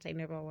handle that. I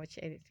never watch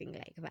anything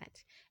like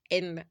that.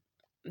 And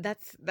that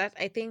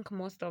I think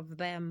most of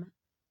them,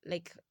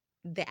 like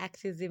the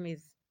activism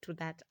is to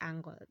that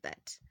angle,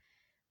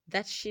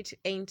 that shit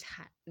ain't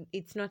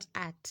it's not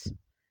art,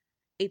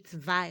 it's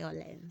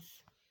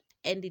violence,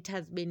 and it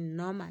has been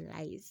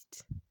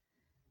normalized,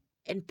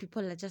 and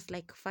people are just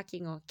like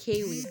fucking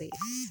okay with it.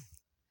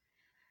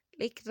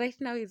 Like right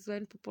now is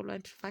when people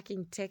want to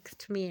fucking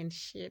text me and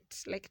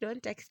shit. Like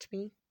don't text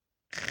me.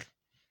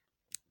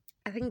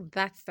 I think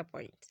that's the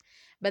point.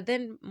 But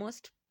then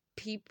most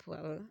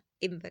people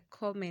in the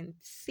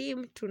comments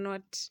seem to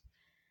not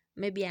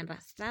maybe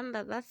understand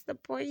that that's the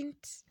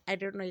point. I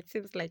don't know. It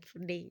seems like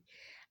today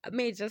I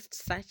may just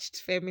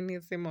searched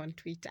feminism on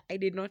Twitter. I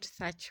did not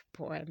search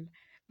porn,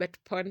 but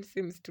porn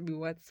seems to be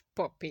what's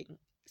popping.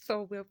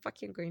 So we're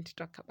fucking going to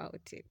talk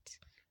about it.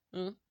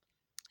 Mm?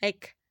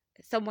 Like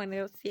someone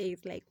else here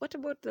is like, what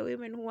about the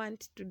women who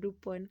want to do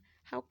porn?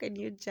 How can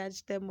you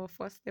judge them or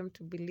force them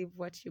to believe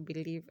what you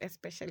believe,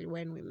 especially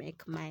when we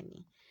make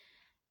money?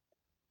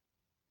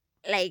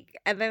 Like,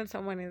 and then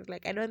someone is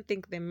like, I don't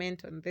think they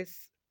meant on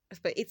this.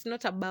 But it's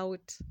not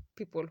about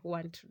people who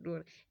want to do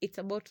it. It's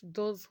about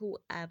those who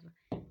are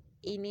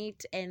in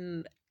it,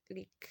 and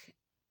like,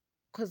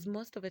 because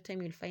most of the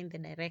time you'll find the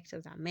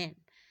directors are men,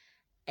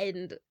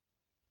 and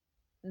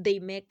they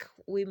make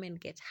women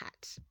get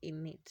hurt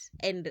in it,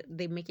 and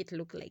they make it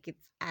look like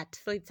it's art,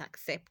 so it's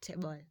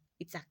acceptable,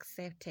 it's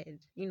accepted,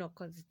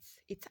 because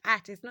it's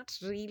art, it's not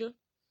real.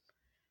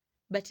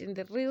 But in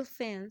the real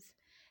sense,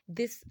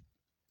 this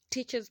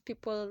teaches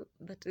people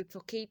that it's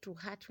okay to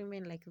hurt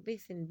women like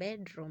this in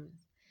bedrooms.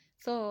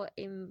 So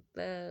in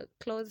the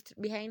closed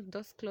behind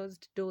those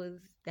closed doors,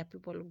 there are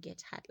people who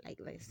get hurt like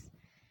this,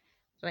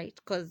 right?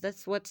 Because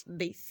that's what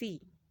they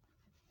see.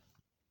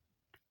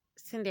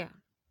 Cynthia.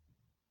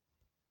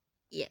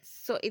 Yes.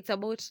 So it's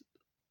about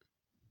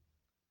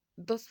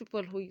those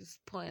people who use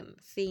porn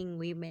seeing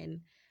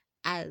women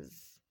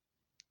as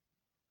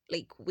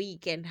like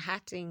weak and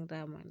hurting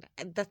them,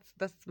 and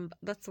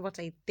that's what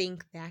I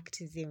think the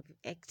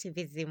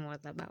activism was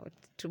about.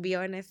 To be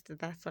honest,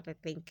 that's what I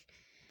think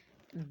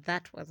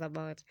that was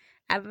about.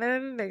 And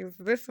then there's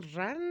this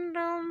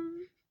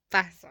random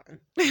person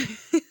who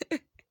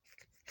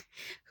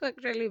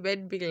actually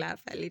made me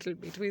laugh a little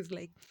bit, who is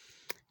like,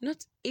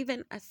 not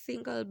even a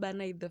single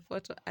banner in the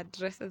photo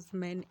addresses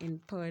men in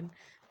porn.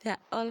 They're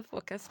all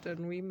focused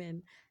on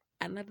women.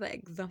 Another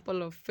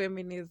example of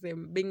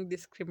feminism being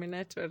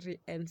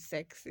discriminatory and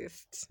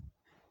sexist.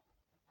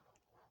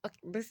 Okay,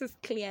 this is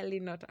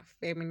clearly not a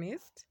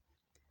feminist.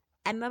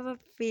 Another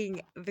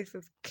thing, this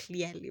is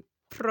clearly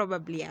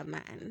probably a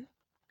man.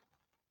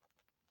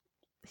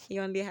 He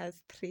only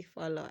has 3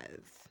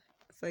 followers.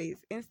 So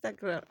his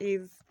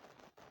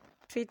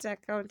Twitter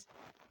account,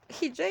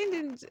 he joined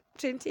in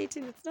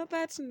 2018. It's not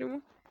that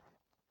new.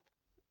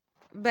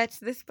 But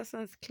this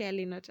person is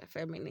clearly not a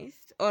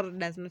feminist or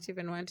does not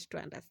even want to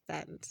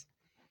understand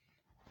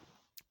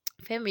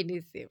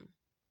feminism.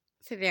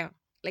 So yeah,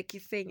 like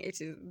he's saying,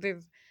 it is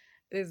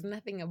there's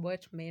nothing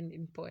about men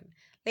in porn.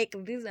 Like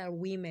these are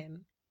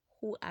women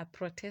who are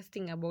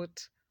protesting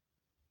about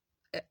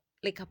uh,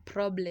 like a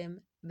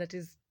problem that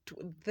is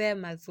to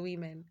them as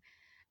women.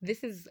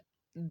 This is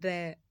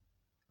the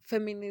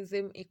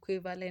feminism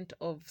equivalent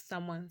of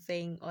someone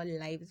saying all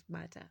lives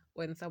matter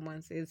when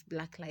someone says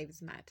Black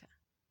Lives Matter.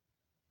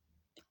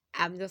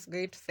 I'm just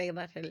going to say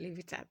that and leave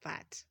it at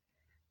that.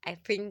 I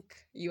think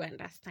you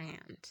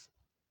understand.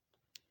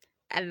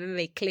 And then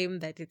they claim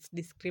that it's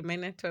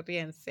discriminatory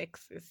and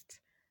sexist.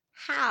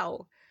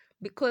 How?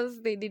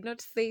 Because they did not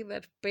say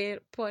that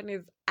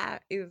porn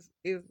is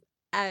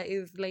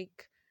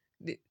like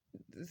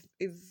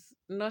is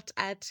not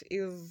art,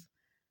 is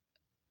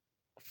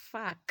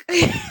fuck.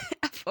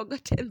 I've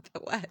forgotten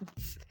the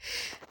words.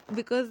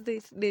 Because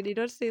they did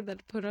not say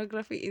that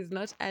pornography is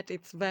not art,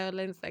 it's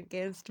violence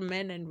against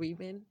men and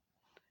women.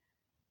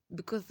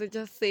 Because they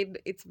just said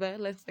it's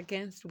violence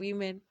against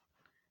women.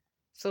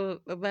 So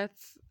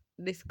that's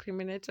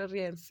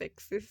discriminatory and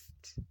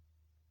sexist.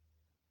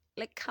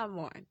 Like, come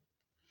on.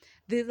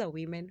 These are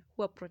women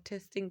who are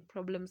protesting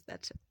problems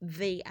that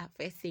they are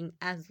facing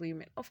as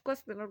women. Of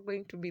course, they're not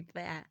going to be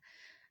there.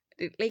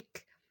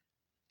 Like,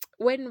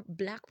 when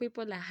Black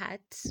people are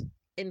hurt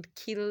and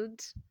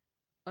killed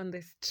on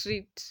the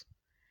street,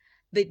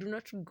 they do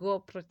not go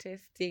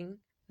protesting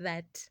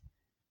that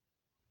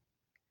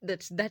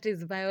that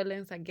is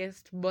violence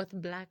against both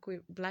black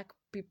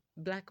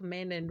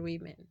men and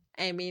women.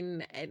 I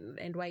mean,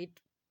 and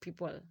white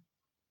people,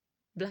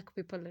 black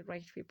people and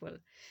white people.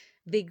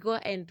 They go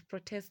and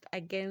protest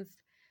against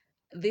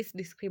this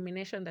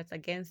discrimination that's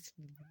against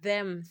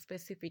them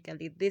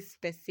specifically, this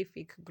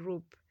specific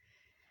group.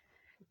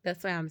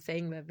 That's why I'm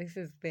saying that this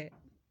is the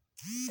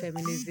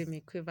feminism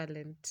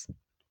equivalent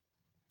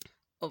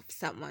of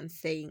someone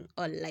saying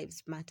all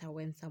lives matter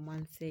when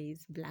someone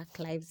says Black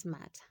Lives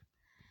Matter.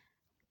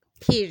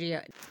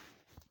 Period.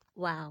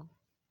 Wow.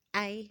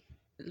 I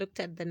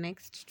looked at the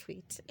next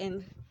tweet,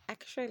 and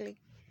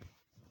actually,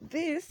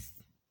 this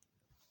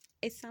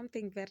is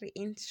something very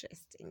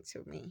interesting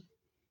to me.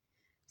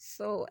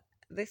 So,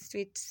 this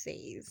tweet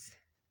says,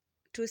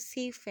 to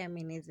see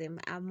feminism,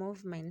 a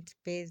movement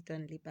based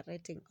on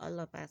liberating all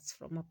of us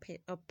from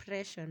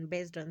oppression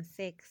based on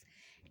sex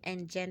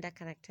and gender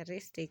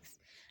characteristics,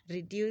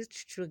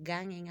 reduced to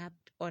ganging up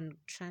on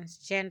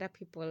transgender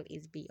people,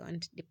 is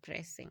beyond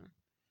depressing.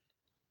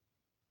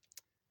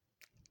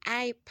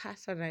 I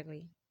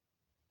personally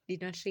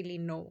did not really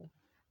know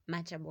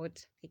much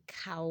about like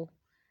how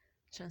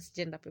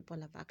transgender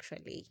people have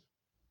actually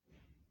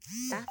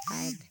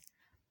suffered.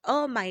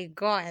 Oh my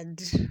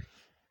god.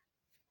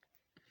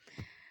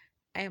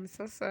 I am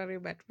so sorry,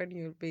 but when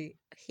you'll be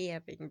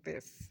hearing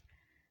this,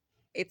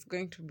 it's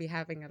going to be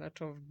having a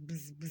lot of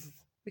bzz, bzz,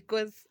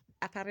 because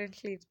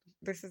apparently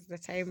this is the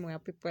time where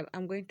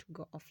I'm going to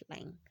go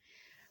offline,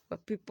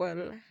 but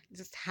people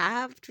just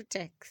have to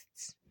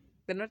text.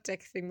 They're not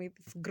texting me,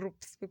 these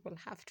groups, people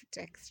have to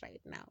text right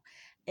now.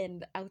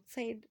 And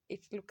outside,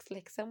 it looks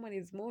like someone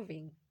is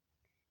moving.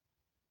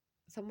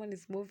 Someone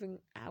is moving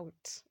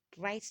out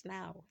right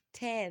now.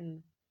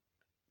 10.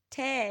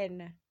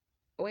 10.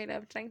 When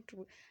I'm trying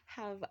to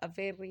have a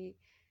very,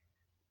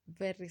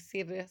 very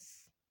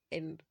serious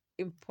and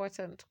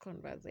important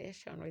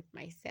conversation with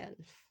myself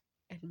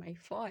and my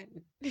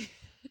phone.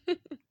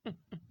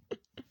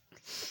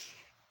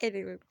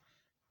 Anyway,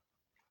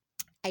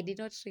 I did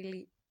not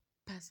really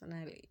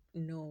personally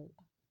know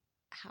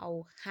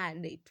how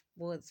hard it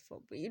was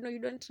for me. You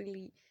don't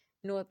really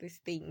know these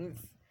things.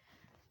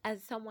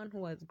 As someone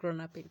who has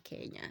grown up in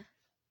Kenya,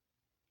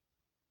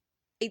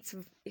 it's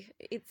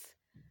it's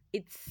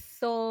it's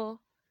so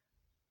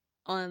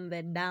on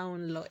the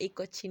down low.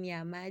 Iko chini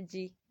ya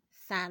maji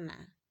sana.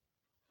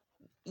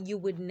 You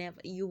would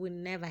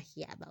never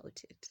hear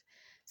about it.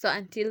 So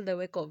until the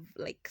wake of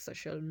like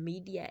social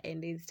media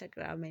and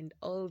Instagram and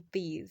all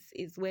these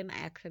is when I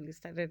actually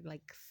started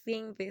like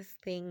seeing these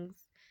things,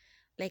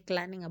 like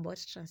learning about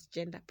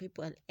transgender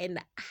people and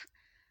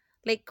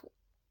like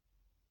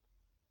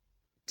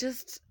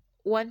just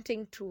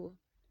wanting to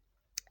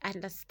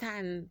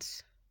understand,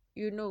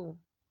 you know,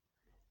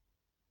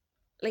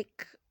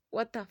 like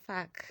what the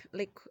fuck?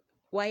 Like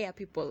why are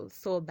people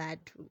so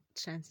bad to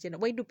transgender?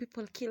 Why do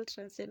people kill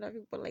transgender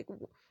people? Like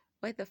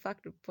why the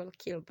fuck do people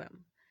kill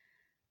them?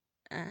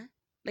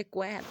 Like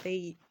why are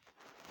they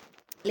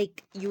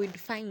like you would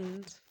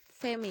find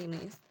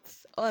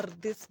feminists or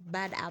these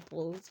bad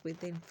apples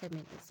within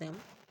feminism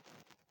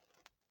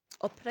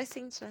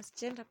oppressing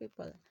transgender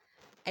people.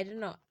 I don't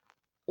know.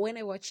 When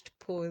I watched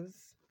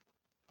Pose,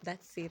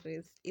 that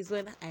series is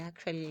when I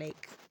actually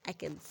like I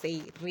can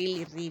say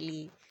really,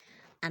 really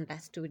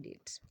understood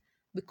it.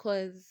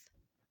 Because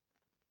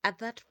at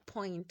that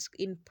point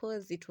in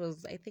Pose it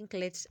was I think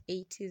late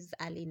 80s,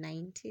 early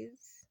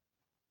 90s.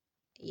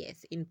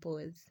 Yes, in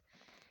Pose.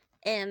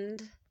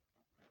 And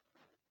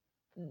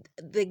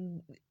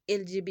the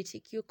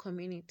LGBTQ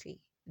community,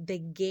 the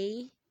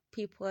gay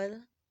people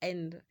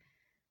and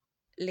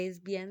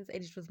lesbians,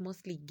 and it was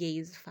mostly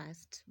gays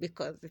first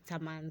because it's a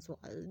man's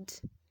world.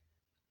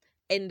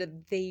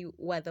 And they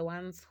were the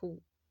ones who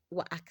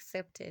were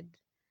accepted.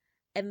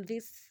 And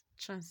this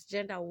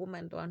transgender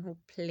woman, the one who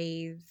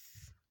plays,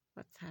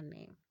 what's her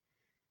name?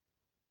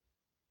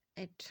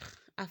 It,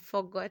 I've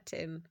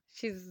forgotten.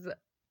 She's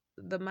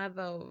the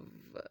mother of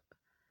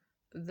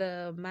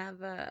the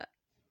mother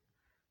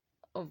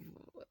of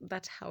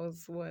that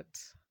house. What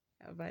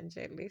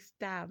evangelist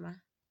Dama?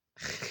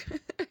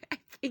 I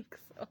think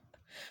so.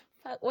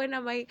 When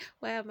am I?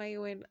 Why am I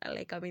when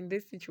like I'm in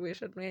this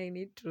situation where I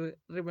need to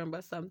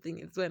remember something?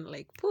 It's when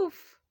like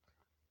poof,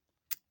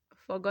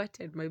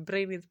 forgotten. My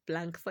brain is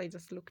blank, so I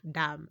just look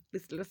dumb.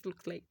 This just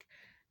looks like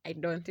I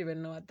don't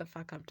even know what the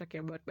fuck I'm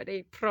talking about. But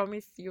I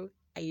promise you,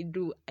 I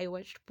do. I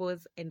watched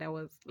Pause and I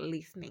was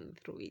listening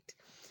through it,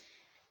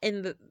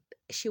 and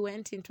she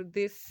went into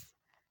this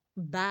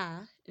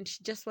bar and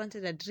she just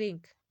wanted a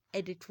drink,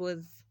 and it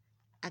was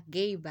a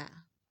gay bar,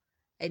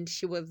 and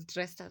she was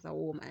dressed as a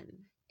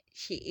woman.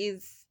 She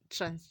is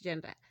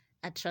transgender,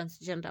 a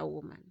transgender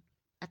woman,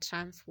 a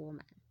trans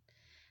woman,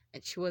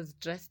 and she was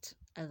dressed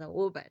as a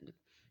woman,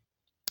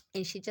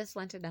 and she just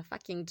wanted a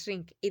fucking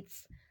drink.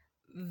 It's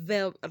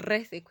the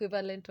race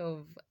equivalent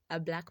of a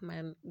black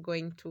man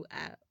going to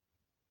a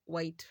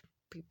white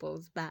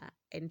people's bar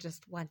and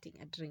just wanting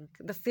a drink.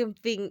 The same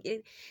thing.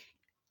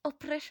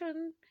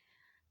 Oppression.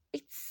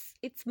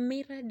 It's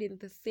mirrored in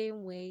the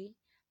same way.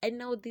 And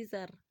now these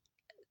are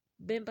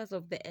members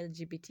of the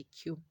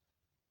LGBTQ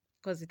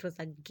because it was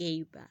a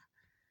gay bar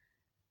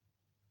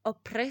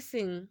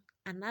oppressing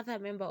another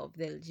member of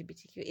the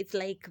LGBTQ. It's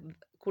like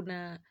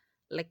kuna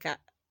like a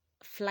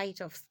flight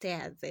of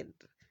stairs, and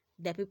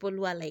there are people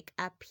who are like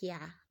up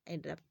here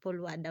and there are people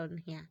who are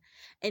down here.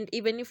 And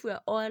even if we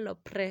are all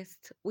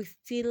oppressed, we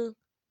still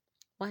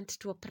want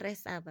to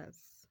oppress others.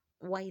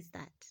 Why is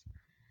that?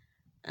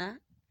 Huh?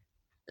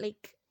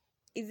 Like,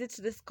 is it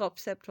this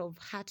concept of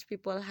hurt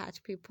people,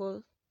 hurt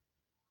people?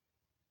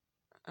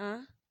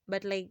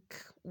 But like,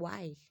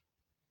 why?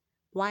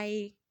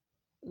 Why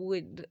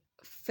would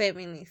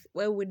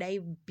why would I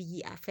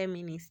be a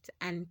feminist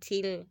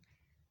until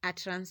a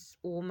trans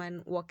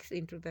woman walks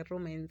into the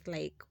room and is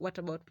like, what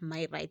about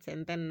my rights?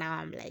 And then now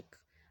I'm like,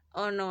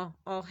 oh no,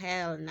 oh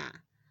hell nah.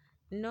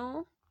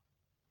 No,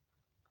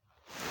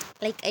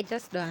 like I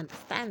just don't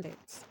understand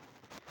it.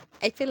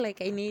 I feel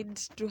like I need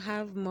to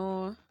have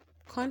more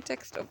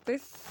context of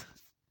this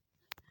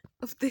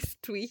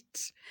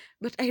tweet,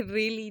 but I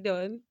really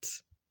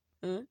don't.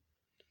 Huh?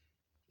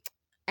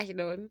 I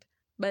don't.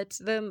 But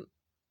then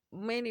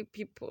many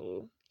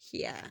people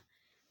here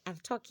are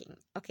talking.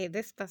 Okay,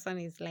 this person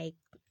is like,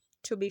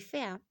 to be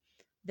fair,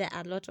 there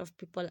are a lot of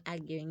people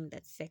arguing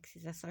that sex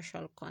is a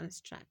social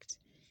construct.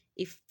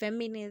 If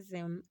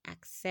feminism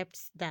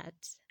accepts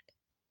that,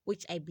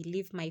 which I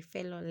believe my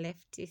fellow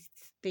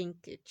leftists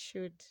think it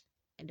should,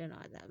 I don't know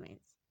what that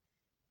means.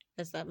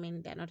 Does that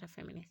mean they're not a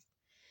feminist?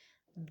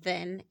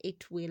 Then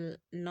it will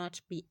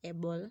not be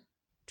able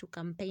to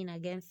campaign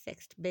against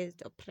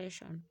sex-based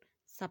oppression,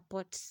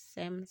 support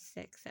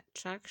same-sex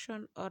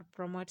attraction, or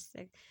promote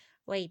sex.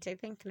 Wait, I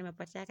think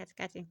nimepotea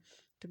katikati.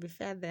 To be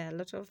fair, there are a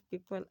lot of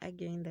people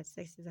arguing that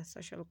sex is a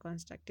social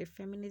construct. If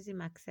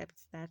feminism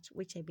accepts that,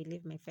 which I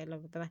believe my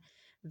fellow,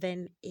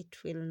 then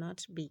it will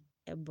not be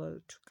able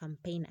to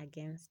campaign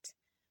against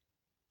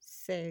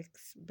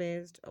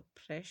sex-based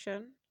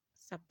oppression,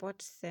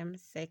 support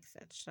same-sex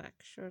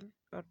attraction,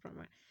 or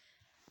promote.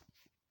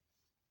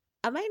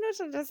 Am I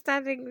not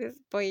understanding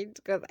this point?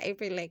 Because I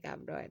feel like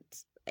I'm not.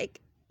 Like,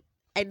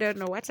 I don't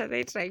know. What are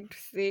they trying to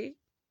say?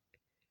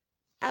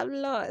 I'm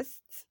lost.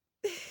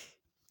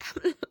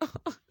 I'm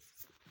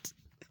lost.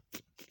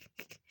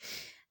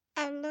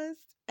 I'm lost.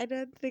 I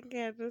don't think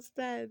I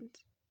understand.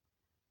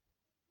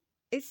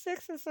 Is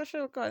sex a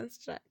social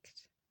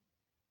construct?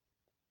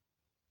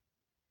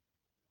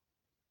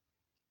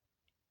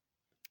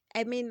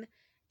 I mean,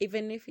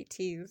 even if it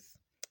is,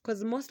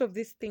 because most of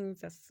these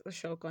things are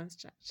social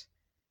construct.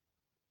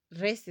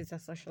 Race is a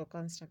social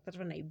construct. That's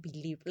what I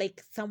believe.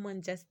 Like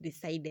someone just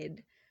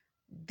decided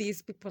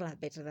these people are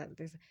better than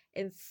this.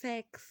 And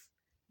sex,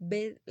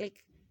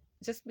 like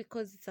just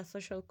because it's a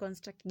social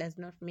construct does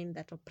not mean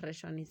that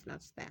oppression is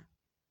not there.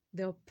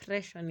 The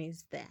oppression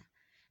is there,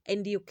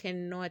 and you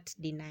cannot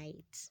deny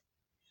it.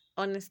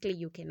 Honestly,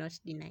 you cannot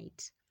deny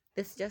it.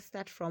 It's just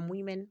that from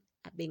women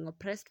are being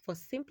oppressed for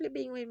simply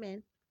being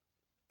women,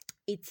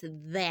 it's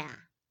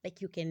there. Like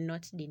you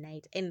cannot deny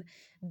it. And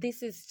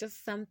this is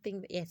just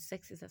something that, yes,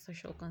 sex is a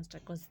social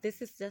construct, because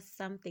this is just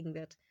something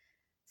that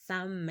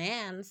some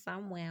man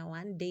somewhere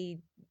one day,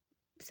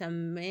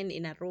 some men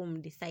in a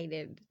room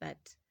decided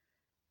that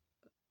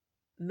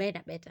men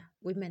are better,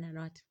 women are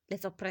not.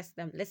 Let's oppress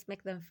them. Let's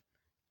make them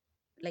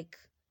like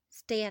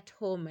stay at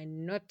home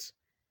and not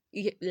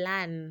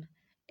learn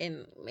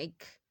and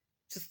like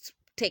just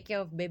take care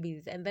of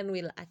babies, and then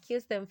we'll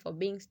accuse them for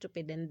being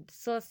stupid. And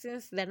so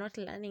since they're not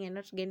learning and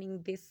not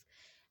getting this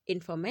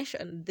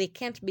information, they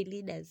can't be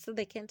leaders, so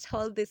they can't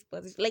hold this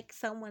position. Like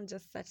someone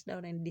just sat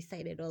down and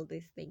decided all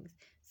these things.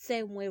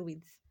 Same way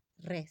with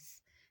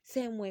race,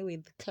 same way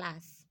with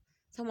class.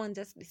 Someone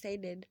just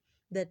decided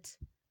that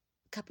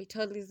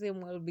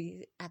capitalism will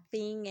be a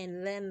thing,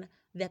 and then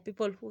there are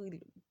people who will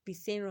be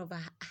seen of a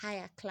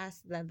higher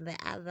class than the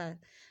other.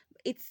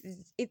 it's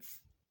it's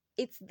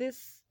it's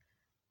this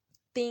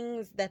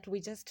things that we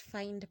just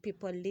find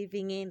people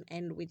living in,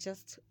 and we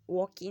just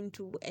walk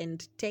into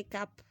and take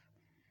up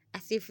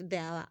as if they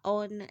are our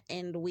own,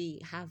 and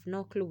we have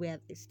no clue where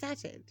they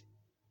started,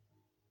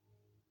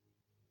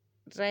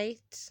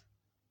 right?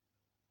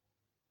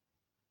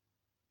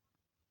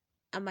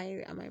 Am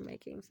I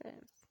making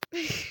sense?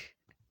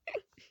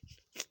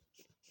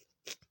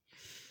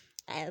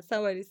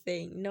 Somebody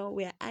saying no,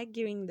 we are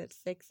arguing that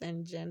sex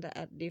and gender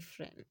are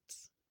different.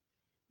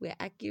 We're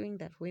arguing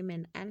that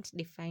women aren't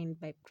defined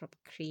by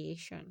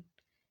procreation,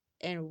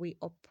 and we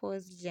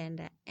oppose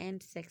gender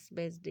and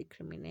sex-based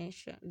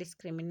discrimination,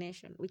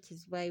 which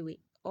is why we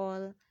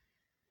all,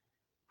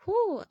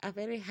 who a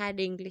very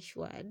hard English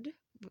word,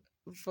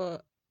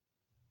 for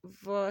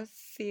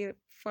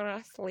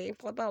vociferously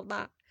blah blah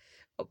blah,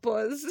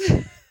 oppose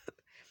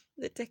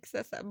the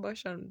Texas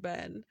abortion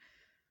ban.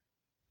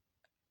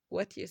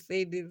 What you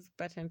said is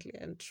patently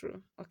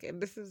untrue. Okay,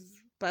 this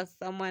is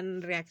someone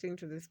reacting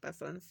to this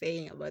person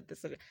saying about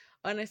this.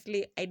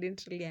 Honestly, I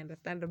didn't really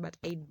understand, but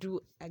I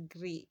do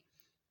agree.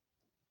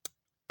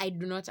 I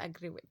do not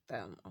agree with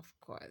them, of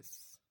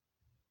course,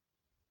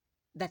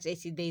 that there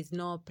is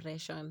no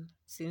oppression,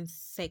 since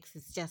sex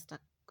is just a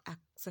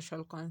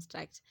social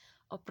construct.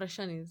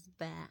 Oppression is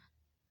there.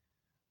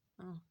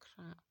 Oh,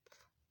 crap.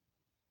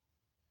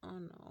 Oh,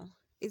 no.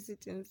 Is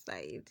it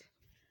inside?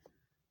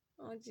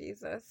 Oh,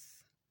 Jesus.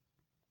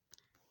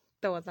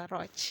 There was a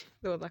roach.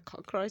 There was a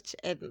cockroach,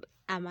 and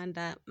I'm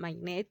under my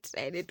net,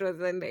 and it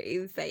was on the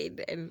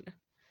inside, and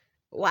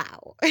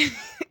wow.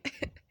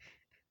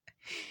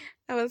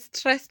 I was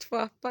stressed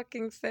for a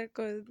fucking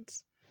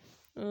second.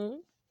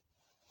 Mm?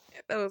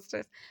 I was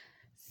stressed.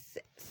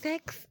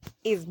 Sex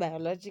is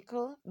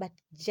biological, but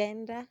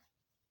gender,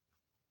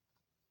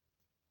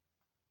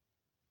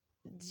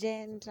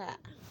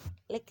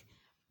 like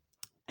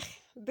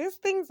these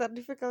things are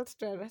difficult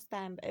to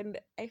understand, and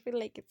I feel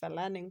like it's a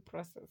learning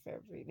process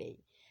every day.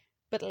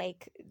 But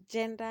like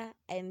gender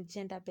and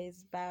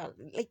gender-based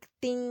like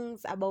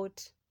things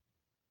about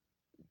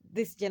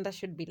this gender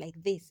should be like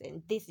this,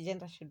 and this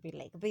gender should be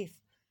like this,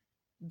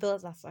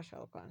 those are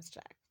social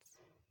constructs.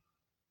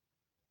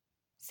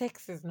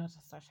 Sex is not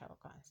a social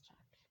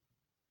construct.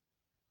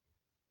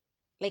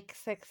 Like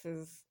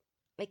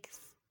like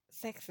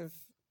sex is,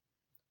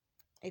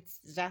 it's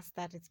just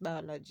that it's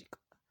biological.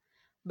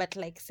 But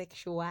like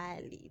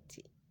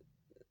sexuality,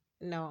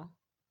 no.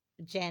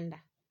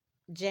 Gender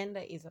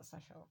is a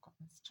social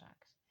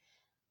construct.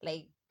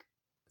 Like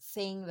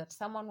saying that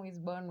someone who is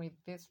born with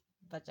this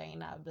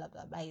vagina, blah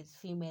blah blah, is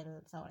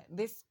female. So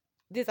these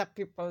are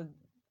people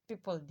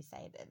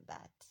decided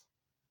that.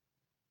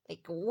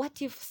 Like,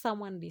 what if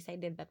someone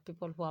decided that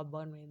people who are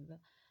born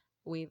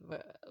with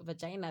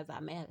vaginas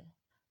are male?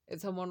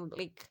 Someone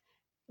like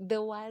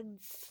the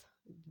words,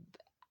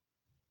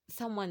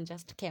 someone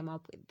just came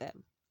up with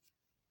them.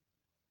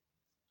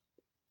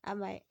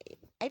 Am I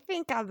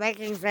think I'm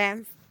making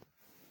sense.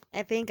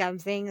 I think I'm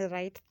saying the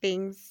right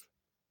things.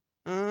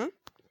 Mm?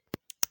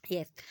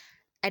 Yes.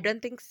 I don't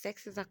think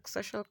sex is a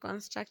social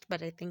construct,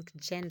 but I think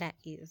gender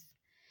is.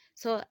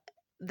 So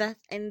that,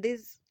 and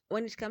this,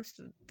 when it comes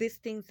to these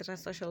things that are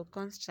social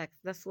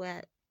constructs, that's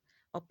where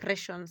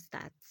oppression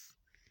starts.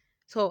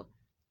 So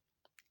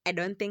I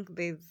don't think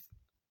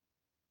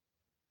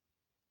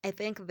I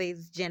think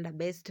there's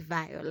gender-based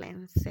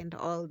violence and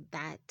all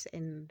that,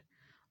 and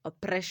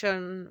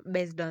oppression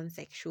based on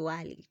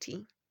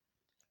sexuality,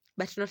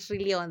 but not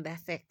really on their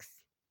sex.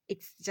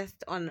 It's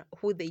just on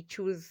who they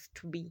choose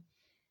to be,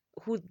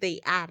 who they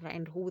are,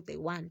 and who they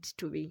want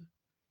to be.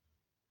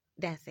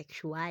 Their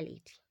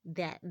sexuality,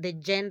 the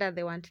gender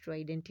they want to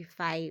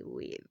identify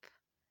with.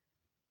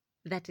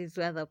 That is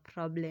where the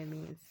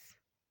problem is.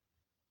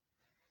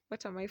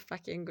 What am I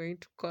fucking going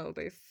to call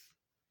this?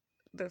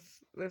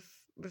 This this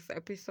this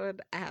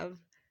episode? I have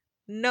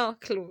no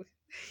clue.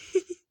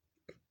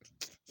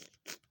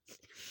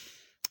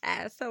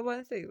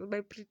 Someone says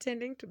by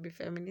pretending to be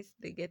feminist,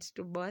 they get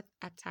to both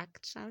attack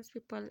trans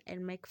people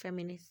and make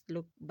feminists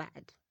look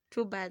bad.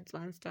 Two birds,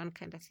 one stone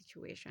kind of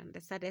situation.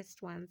 The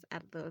saddest ones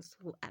are those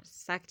who are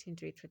sucked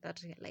into it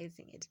without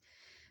realizing it.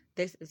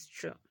 This is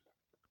true.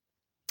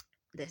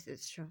 This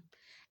is true.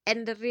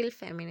 And the real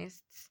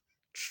feminists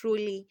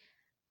truly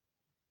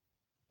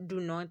do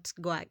not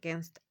go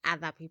against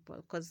other people,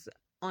 because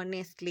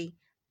honestly,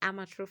 I'm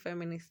a true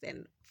feminist,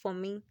 and for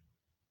me,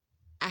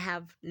 I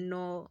have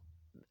no,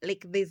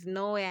 like, there's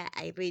nowhere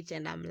I reach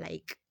and I'm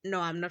like,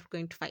 no, I'm not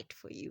going to fight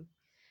for you.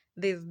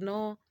 There's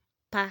no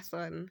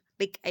person,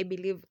 like, I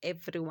believe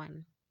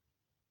everyone,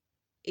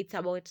 it's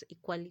about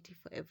equality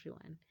for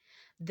everyone.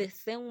 The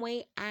same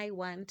way I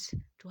want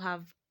to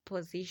have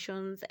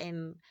positions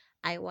and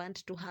I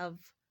want to have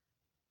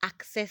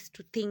access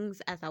to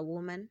things as a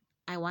woman,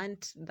 I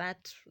want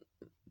that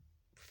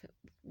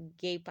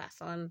gay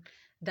person,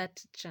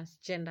 that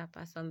transgender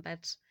person,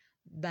 that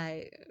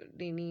by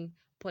any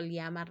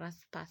polyamorous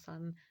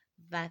person,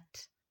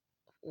 that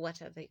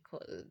what are they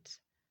called?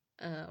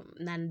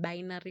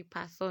 Non-binary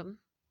person,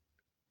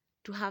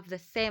 to have the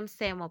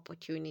same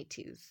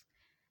opportunities,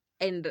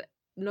 and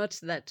not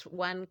that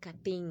one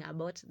thing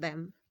about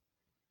them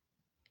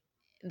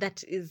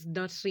that is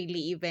not really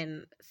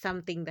even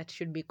something that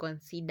should be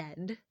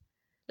considered.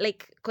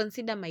 Like,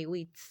 consider my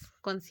wits,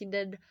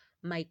 consider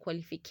my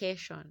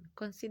qualification,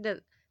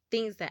 consider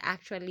things that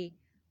actually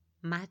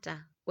matter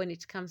when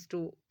it comes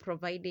to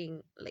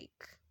providing,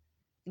 like,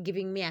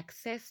 giving me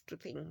access to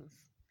things.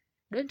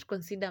 Don't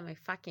consider my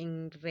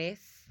fucking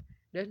race.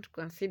 Don't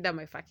consider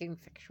my fucking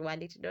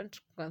sexuality. Don't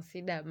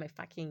consider my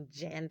fucking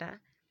gender.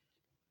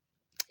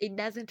 It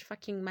doesn't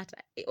fucking matter.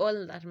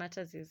 All that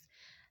matters is,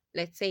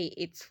 let's say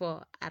it's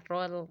for a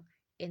role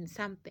in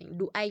something.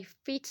 Do I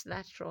fit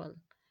that role?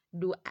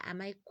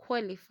 Am I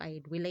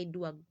qualified? Will I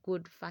do a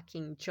good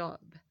fucking job?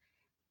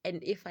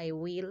 And if I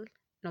will,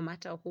 no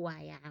matter who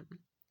I am,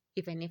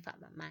 even if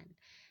I'm a man,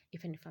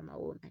 even if I'm a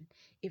woman,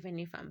 even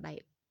if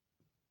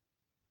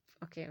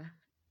okay,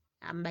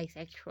 I'm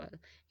bisexual,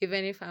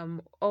 even if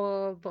I'm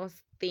all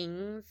those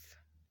things,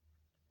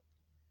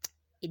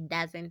 it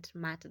doesn't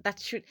matter. That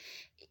should,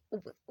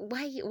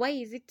 why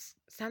is it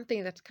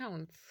something that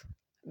counts?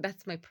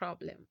 That's my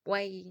problem.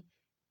 Why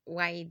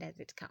does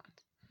it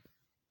count?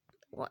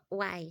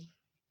 Why?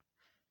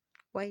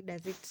 Why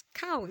does it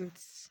count?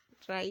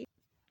 Right?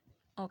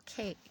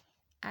 Okay.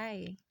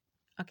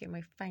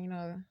 My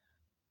final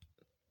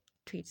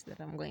tweet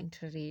that I'm going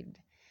to read.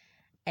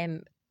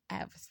 And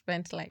I've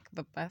spent like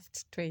the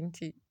past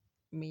 20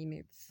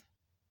 minutes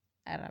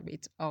and a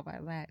bit over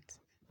that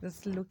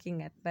just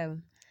looking at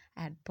them.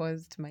 I had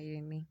paused my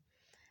uni.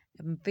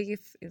 And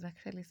this is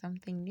actually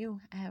something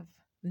new. I have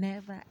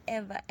never,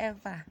 ever,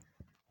 ever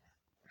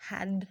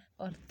had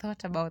or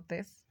thought about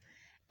this.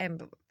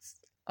 And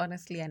it's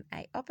honestly an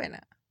eye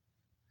opener.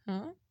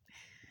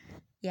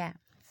 Yeah.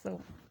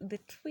 So the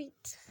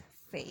tweet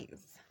says,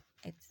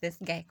 it's this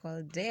guy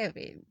called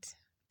David.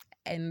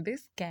 And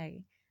this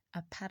guy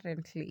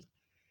apparently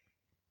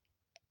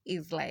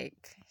is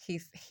like,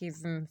 he's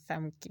in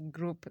some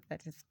group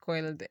that is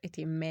called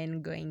 80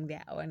 Men Going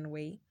Their Own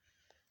Way.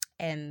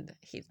 And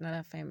he's not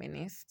a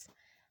feminist.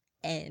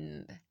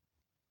 And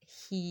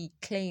he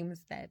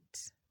claims that,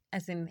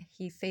 as in,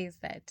 he says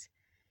that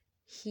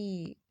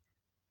he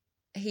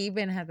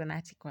even has an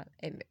article,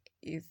 and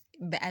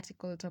the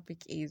article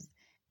topic is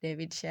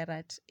David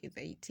Sherratt is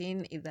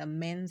 18, is a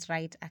men's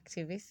right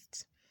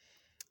activist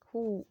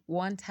who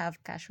won't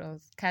have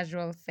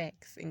casual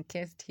sex in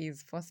case he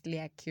is falsely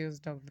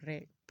accused of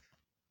rape.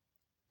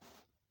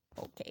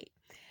 Okay.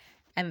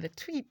 And the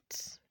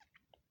tweet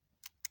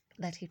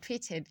that he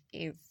tweeted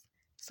is,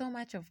 so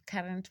much of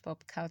current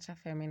pop culture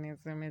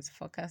feminism is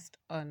focused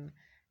on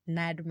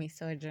nad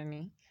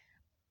misogyny,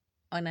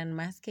 on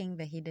unmasking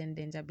the hidden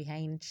danger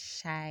behind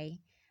shy,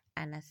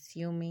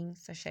 unassuming,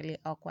 socially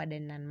awkward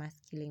and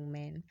unmasculine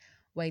men,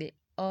 while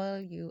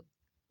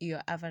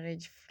your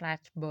average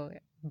frat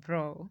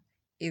bro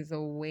is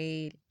a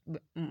way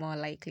more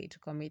likely to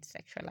commit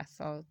sexual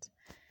assault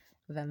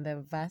than the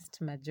vast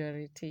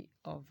majority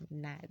of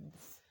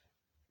nads.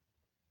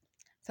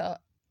 So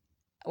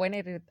when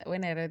I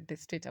read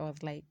this tweet, I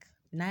was like,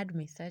 nad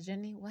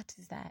misogyny, what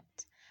is that?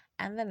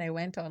 And then I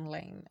went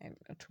online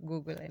to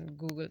Google and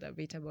Googled a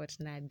bit about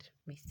nad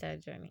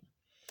misogyny.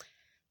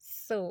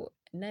 So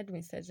nad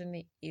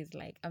misogyny is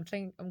like, I'm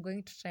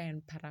going to try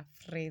and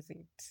paraphrase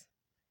it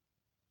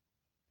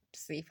to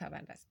see if I've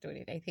understood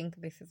it. I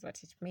think this is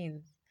what it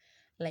means.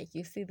 Like,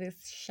 you see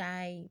this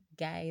shy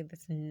guy,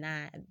 this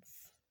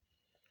nads,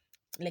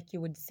 like you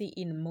would see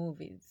in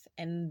movies.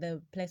 And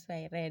the place where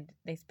I read,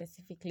 they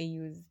specifically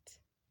used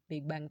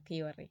Big Bang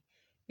Theory.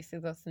 You see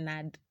those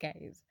nerd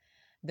guys.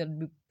 They'll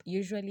be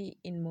usually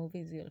in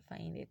movies. You'll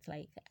find it's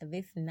like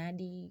this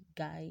nerdy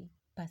guy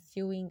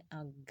pursuing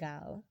a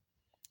girl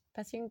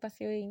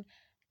pursuing,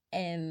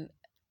 and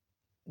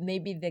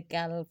maybe the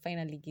girl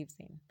finally gives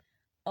in,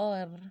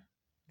 or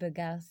the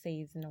girl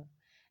says no.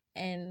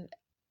 And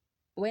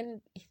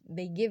when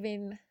they give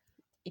in,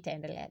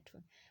 itaendelea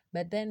tu.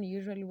 But then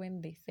usually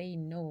when they say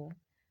no,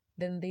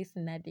 then this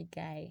nerdy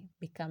guy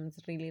becomes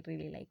really,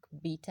 really like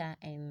bitter.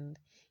 And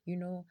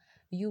you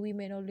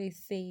women always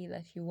say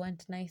that you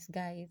want nice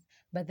guys,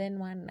 but then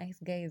one nice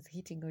guy is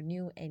hitting on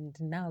you and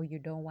now you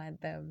don't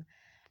want them.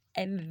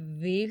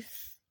 And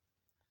this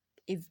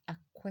is a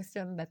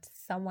question that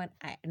someone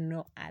I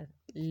know has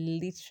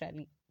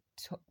literally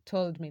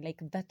told me,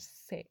 like that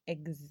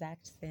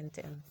exact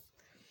sentence.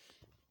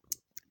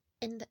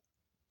 And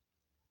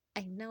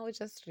I now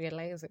just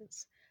realize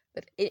it,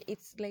 that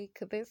it's like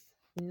this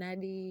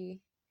nerdy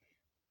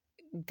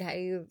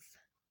guys,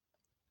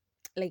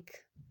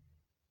 like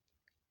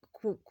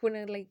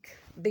kuna, like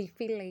they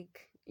feel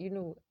like,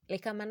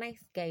 like I'm a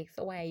nice guy,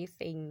 so why are you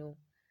saying no?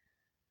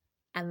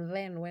 And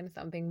then when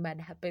something bad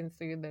happens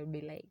to you, they'll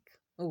be like,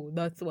 oh,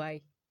 that's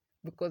why,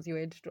 because you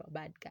went to a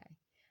bad guy.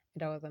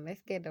 And I was a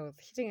nice guy that was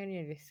hitting on you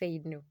and you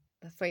said no.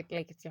 That's why,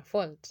 like, it's your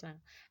fault now.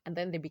 And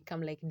then they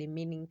become like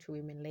demeaning to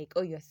women, like,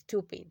 oh, you're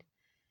stupid.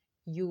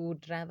 You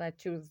would rather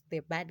choose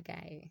the bad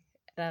guy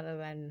rather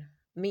than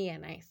me, a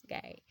nice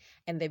guy.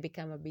 And they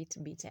become a bit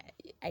bitter.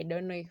 I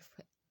don't know if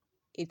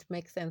it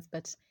makes sense,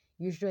 but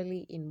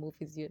usually in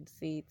movies you'd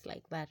see it's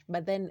like that.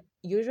 But then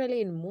usually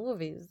in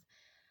movies,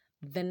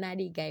 the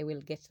nerdy guy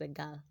will get the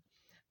girl.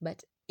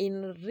 But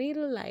in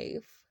real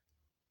life,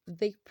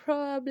 they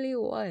probably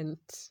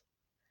won't.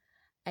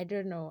 I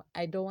don't know.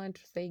 I don't want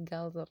to say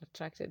girls are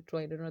attracted to,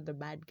 I don't know, the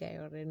bad guy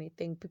or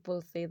anything.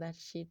 People say that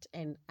shit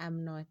and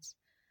I'm not.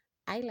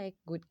 I like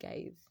good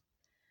guys.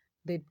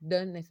 They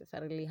don't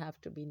necessarily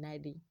have to be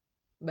nerdy.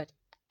 But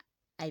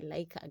I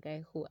like a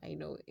guy who I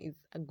know is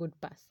a good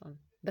person.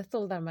 That's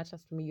all that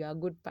matters to me. You're a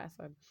good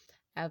person.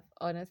 I've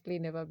honestly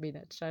never been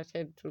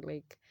attracted to,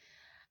 like,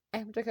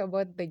 I'm talking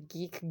about the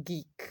geek,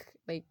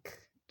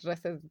 like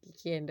dresses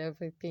geeky and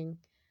everything.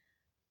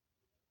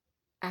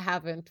 I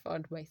haven't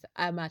found myself.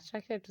 I'm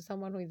attracted to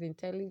someone who is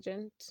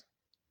intelligent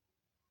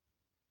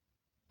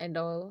and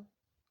all,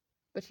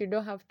 but you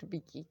don't have to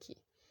be geeky.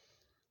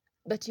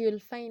 But you'll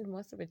find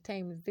most of the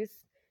time this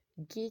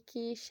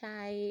geeky,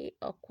 shy,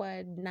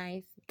 awkward,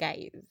 nice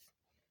guys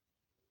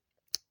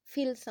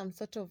feel some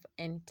sort of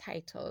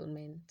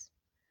entitlement.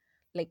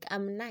 Like,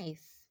 I'm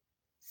nice,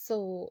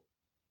 so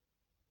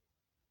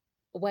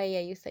why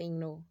are you saying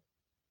no?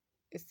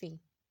 You see?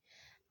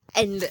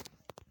 And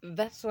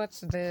that's what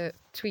the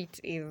tweet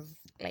is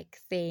like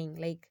saying,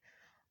 like,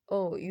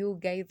 oh, you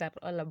guys are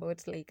all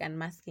about like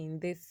unmasking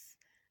this,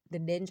 the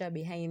danger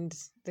behind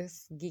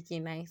this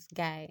geeky nice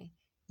guy.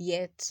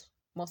 Yet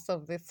most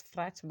of these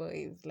frat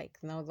boys, like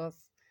now those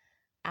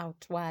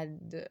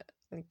outward,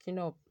 like,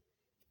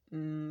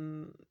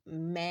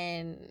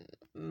 men,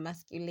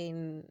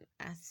 masculine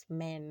as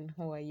men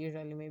who are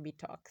usually maybe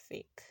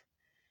toxic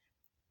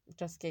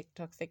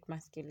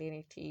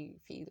masculinity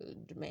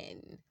filled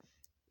men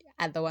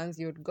are the ones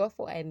you'd go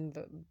for, and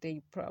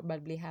they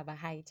probably have a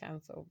high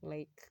chance of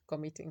like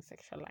committing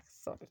sexual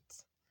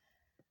assault.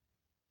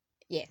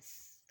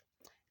 Yes.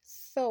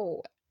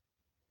 So,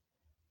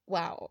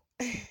 wow.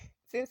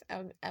 Since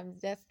I'm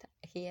just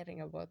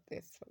hearing about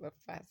this for the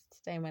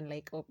first time and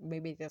like, oh,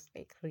 maybe just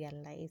like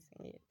realizing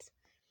it,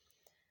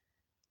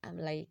 I'm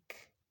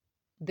like,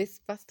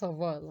 this first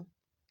of all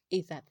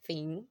is a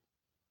thing.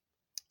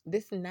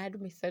 This nerd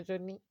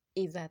misogyny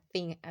is a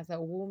thing. As a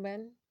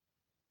woman,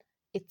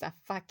 it's a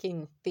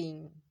fucking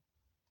thing.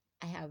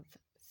 I have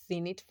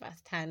seen it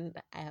firsthand.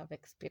 I have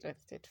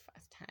experienced it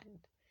firsthand.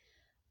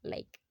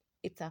 Like,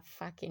 it's a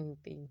fucking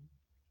thing.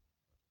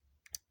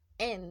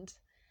 And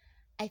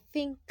I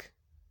think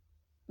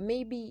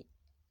maybe,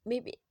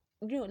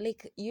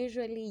 like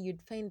usually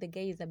you'd find the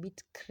guy is a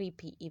bit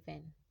creepy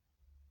even.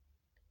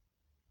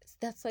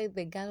 That's why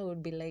the girl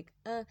would be like,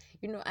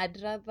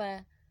 I'd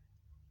rather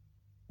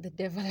the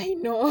devil I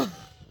know.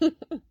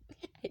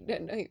 I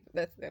don't know if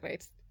that's the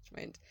right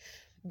statement.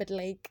 But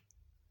like,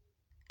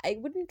 I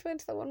wouldn't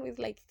want someone who is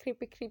like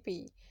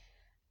creepy.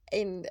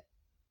 And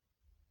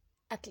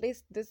at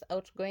least this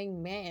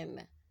outgoing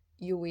man,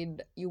 you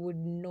would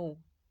know,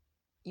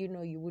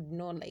 you would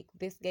know like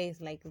this guy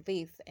is like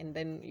this, and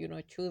then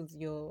choose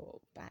your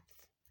path,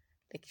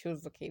 like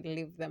choose, okay,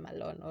 leave them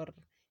alone or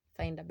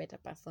find a better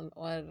person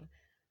or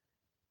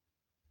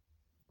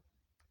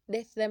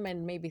date them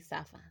and maybe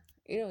suffer.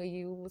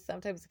 You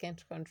sometimes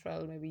can't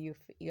control maybe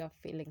your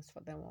feelings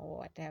for them or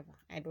whatever,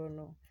 I don't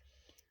know.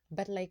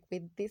 But like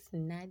with this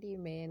nerdy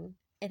man,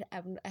 and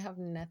I have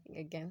nothing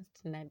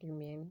against nerdy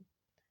men.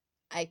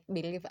 I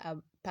believe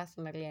I'm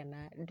personally a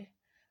nerd,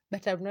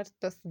 but I'm not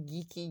this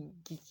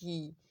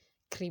geeky,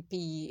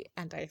 creepy,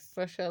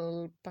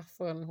 antisocial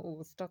person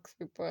who stalks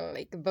people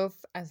like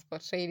those as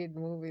portrayed in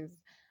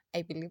movies.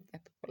 I believe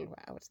that people who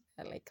are out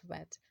there like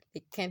that,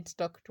 they can't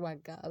talk to a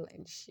girl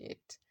and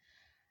shit.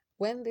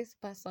 When this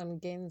person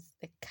gains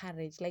the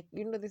courage, like,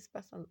 this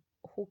person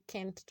who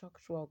can't talk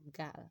to a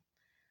girl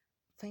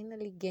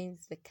finally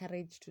gains the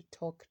courage to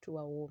talk to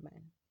a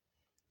woman,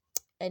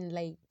 and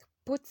like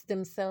puts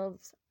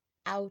themselves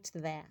out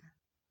there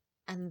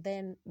and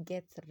then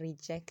gets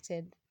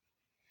rejected,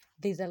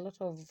 there's a lot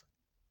of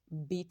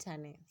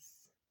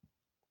bitterness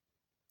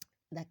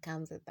that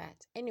comes with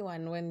that.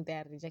 Anyone, when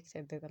they're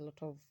rejected, there's a lot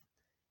of,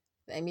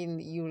 I mean,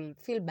 you'll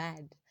feel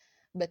bad.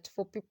 But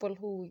for people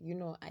who,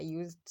 are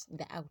used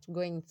the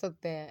outgoing, so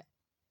they're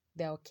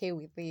okay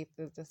with it,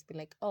 they'll just be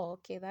like, oh,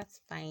 okay, that's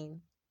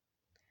fine.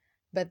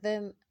 But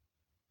then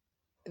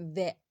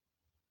the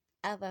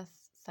other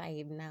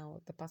side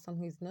now, the person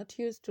who is not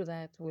used to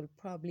that will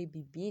probably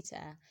be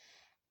bitter,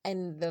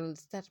 and they'll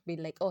start to be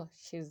like, oh,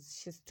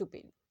 she's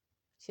stupid.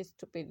 She's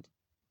stupid.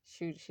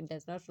 She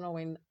does not know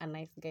when a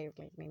nice guy is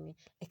like me.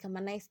 Like, I'm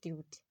a nice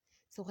dude.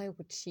 So why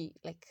would she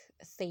like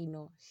say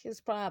no?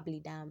 She's probably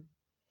dumb.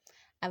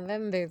 And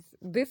then there's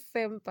this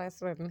same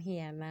person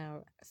here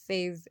now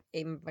says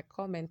in the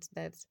comment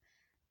that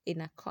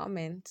in a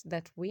comment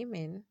that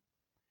women,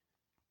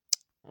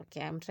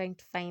 okay, I'm trying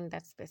to find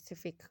that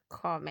specific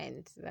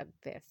comment that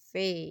they're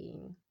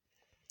saying,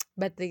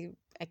 but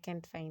I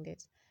can't find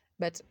it.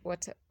 But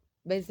what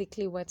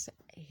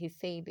he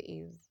said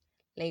is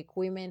like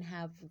women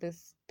have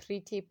this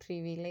pretty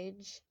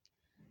privilege,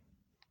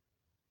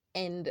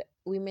 and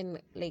women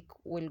like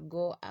will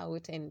go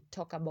out and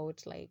talk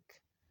about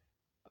like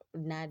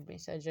nad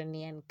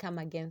misogyny and come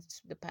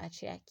against the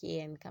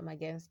patriarchy and come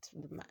against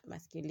the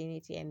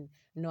masculinity, and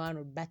no one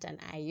will bat an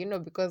eye,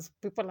 because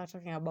people are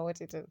talking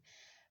about it.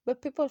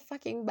 But people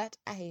fucking bat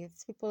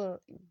eyes. People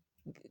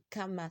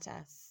come at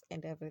us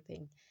and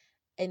everything.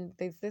 And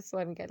there's this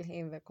one girl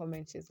here in the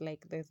comments, she's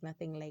like, there's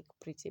nothing like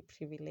pretty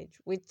privilege,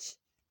 which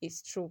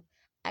is true.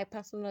 I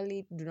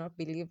personally do not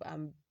believe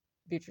I'm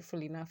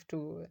beautiful enough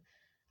to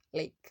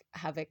like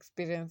have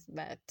experienced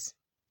that.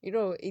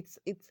 It's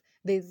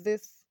there's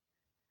this,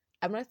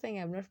 I'm not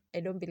saying I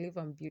don't believe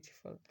I'm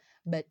beautiful,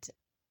 but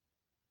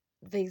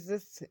there's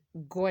this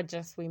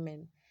gorgeous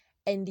women.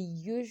 And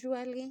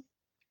usually,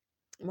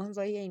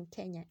 mwanzo here in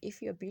Kenya,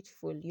 if you're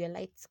beautiful, you're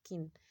light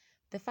skinned,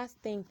 the first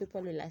thing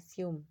people will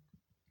assume,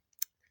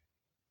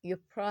 you're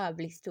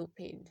probably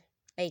stupid.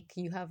 Like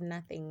you have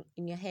nothing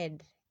in your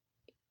head.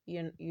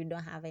 You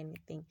don't have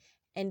anything.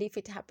 And if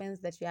it happens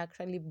that you're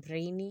actually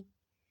brainy,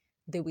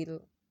 they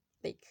will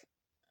like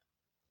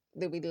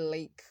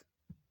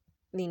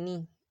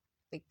nini,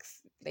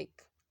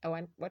 like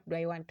what do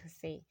I want to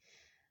say?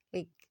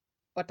 Like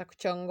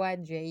watakuchongoa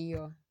juu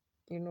ya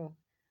hiyo,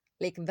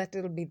 like that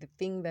will be the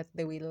thing that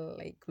they will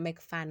like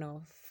make fun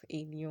of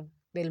in you.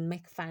 They'll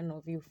make fun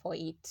of you for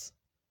it.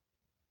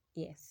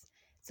 Yes.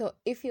 So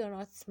if you're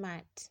not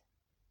smart,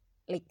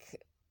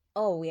 like,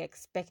 oh, we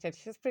expected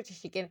she's pretty,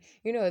 she can,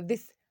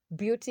 this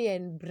beauty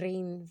and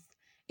brains,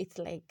 it's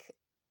like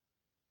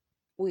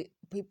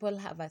people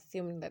have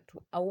assumed that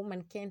a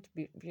woman can't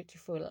be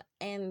beautiful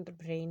and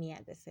brainy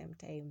at the same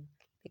time.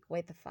 Like,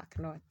 why the fuck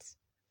not?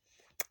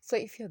 So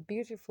if you're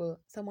beautiful,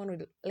 someone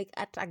will, like,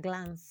 at a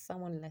glance,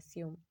 someone will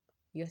assume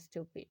you're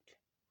stupid,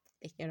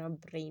 like you're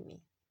not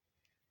brainy.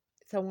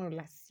 Someone will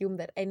assume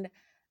that. And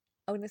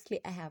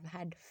honestly, I have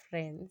had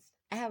friends,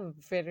 I have a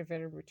very,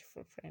 very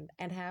beautiful friend,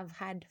 and I have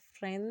had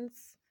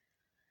friends,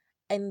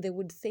 and they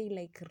would say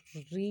like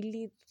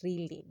really,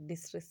 really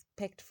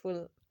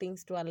disrespectful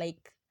things to her,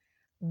 like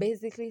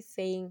basically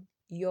saying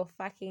you're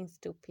fucking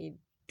stupid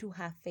to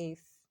her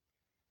face.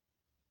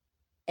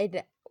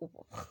 And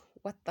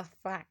what the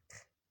fuck?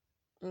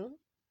 Hmm?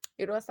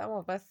 Some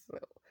of us,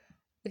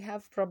 we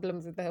have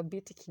problems with our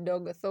beauty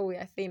kidogo, so we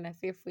are saying as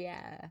if we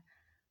are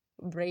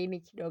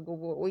brainy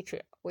kidogo,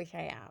 which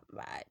I am,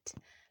 but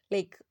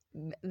like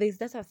there's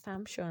that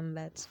assumption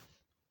that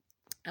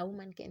a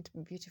woman can't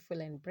be beautiful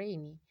and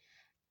brainy.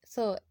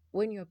 So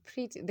when you're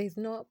pretty, there's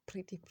no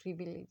pretty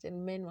privilege,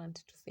 and men want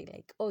to say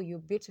like, oh, you're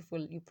beautiful,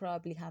 you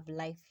probably have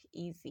life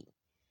easy.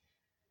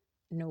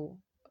 No.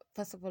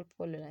 First of all,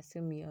 people will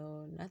assume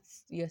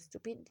you're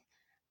stupid,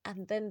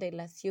 and then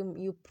they'll assume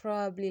you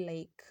probably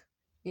like,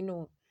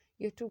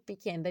 you're too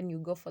picky, and then you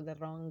go for the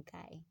wrong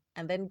guy,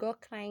 and then go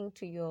crying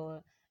to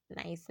your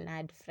nice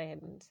nad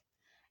friend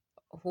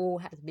who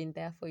has been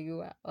there for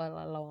you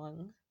all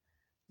along,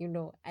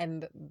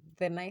 and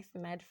the nice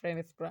nad friend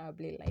is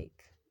probably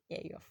like, yeah,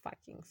 you're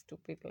fucking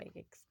stupid, like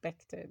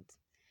expected.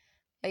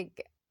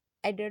 Like,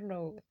 I don't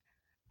know.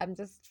 I'm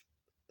just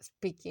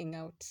speaking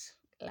out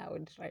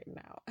loud right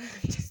now.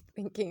 Just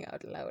thinking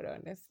out loud,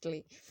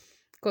 honestly.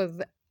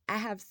 Because I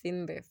have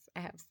seen this. I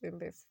have seen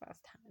this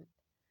firsthand.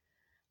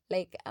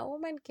 Like, a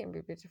woman can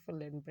be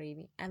beautiful and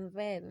brainy. And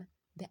then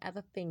the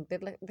other thing,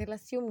 they'll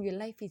assume your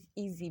life is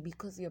easy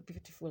because you're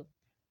beautiful.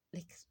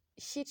 Like,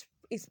 shit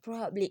is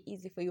probably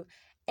easy for you.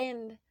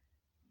 And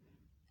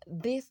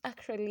this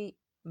actually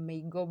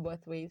may go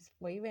both ways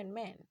for even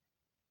men.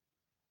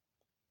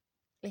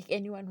 Like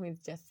anyone who is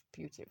just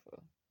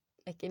beautiful,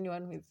 like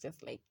anyone who is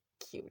just like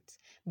cute,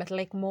 but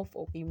like more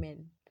for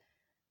women,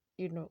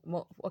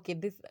 more. Okay,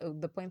 this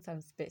the points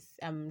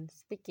I'm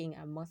speaking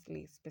are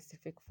mostly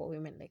specific for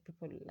women. Like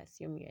people will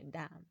assume you're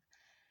dumb.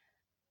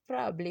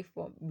 Probably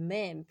for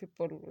men,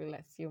 people will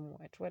assume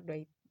what do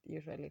I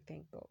usually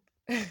think of?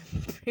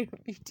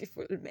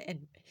 Beautiful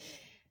men.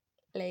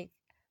 Like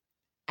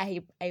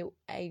I I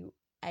I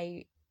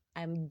I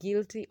I'm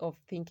guilty of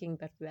thinking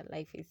that their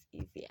life is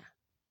easier.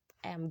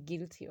 I am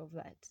guilty of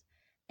that.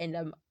 And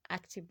I'm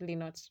actively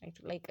not trying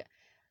to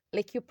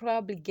like you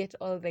probably get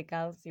all the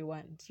girls you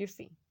want. You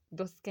see,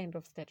 those kind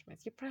of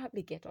statements. You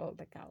probably get all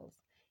the girls.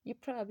 You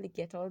probably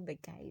get all the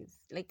guys.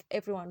 Like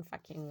everyone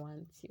fucking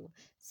wants you.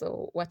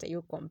 So what are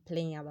you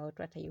complaining about?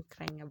 What are you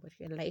crying about?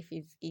 Your life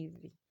is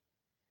easy.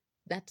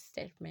 That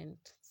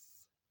statement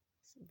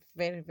is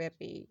very,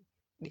 very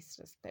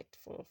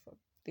disrespectful for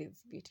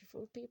these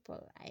beautiful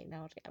people. I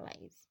now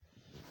realize.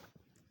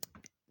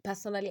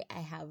 Personally, I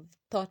have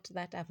thought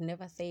that. I've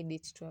never said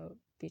it to a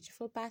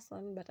beautiful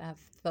person, but I've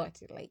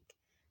thought it like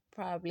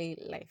probably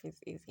life is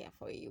easier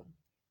for you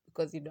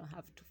because you don't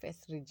have to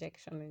face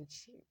rejection and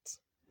shit.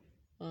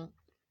 Mm.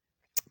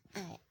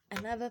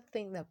 Another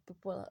thing that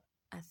people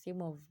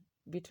assume of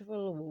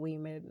beautiful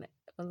women,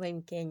 also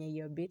in Kenya,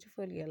 you're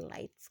beautiful, you're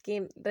light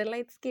skin. The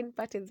light skin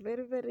part is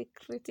very, very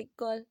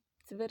critical.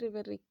 It's very,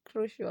 very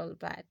crucial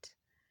part.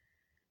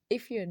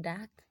 If you're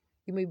dark,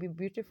 you may be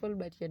beautiful,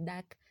 but you're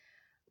dark.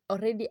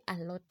 Already a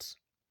lot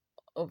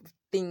of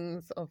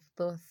things of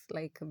those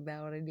like they're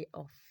already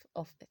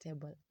off the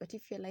table. But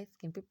if you're light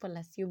skin, people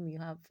assume you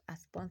have a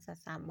sponsor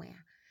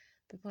somewhere.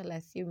 People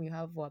assume you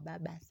have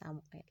wababa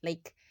somewhere.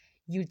 Like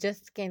you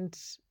just can't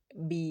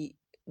be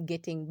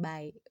getting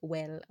by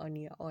well on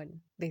your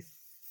own. There's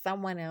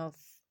someone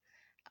else,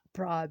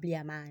 probably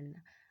a man,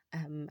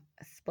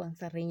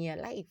 sponsoring your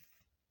life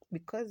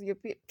because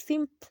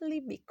simply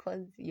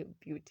because you're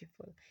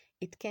beautiful.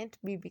 It can't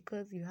be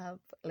because you have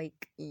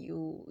like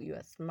you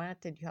are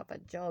smart and you have a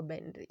job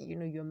and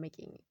you're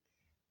making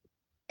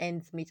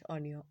ends meet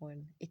on your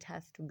own. It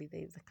has to be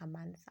there is a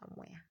command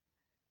somewhere.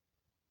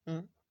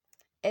 Mm?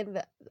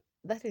 And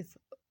that is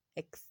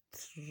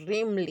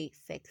extremely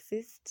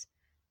sexist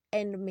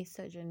and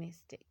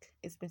misogynistic.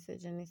 It's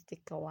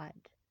misogynistic a word,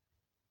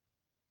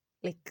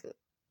 like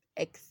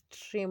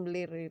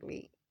extremely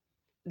really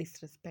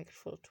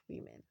disrespectful to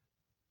women.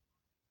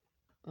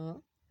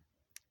 Mm?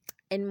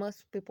 And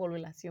most people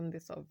will assume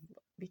this of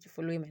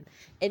beautiful women.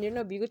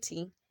 And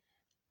beauty,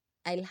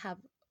 I'll have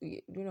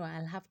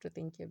I'll have to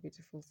think you're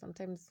beautiful.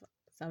 Sometimes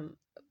some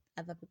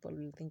other people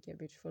will think you're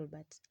beautiful,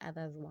 but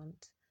others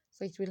won't.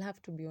 So it will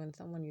have to be on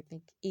someone you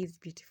think is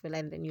beautiful,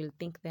 and then you'll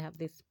think they have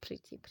this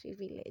pretty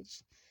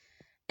privilege.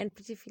 And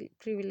pretty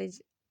privilege,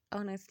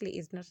 honestly,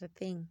 is not a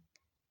thing.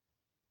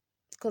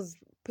 Because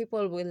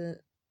people will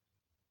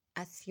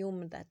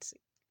assume that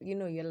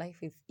your life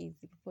is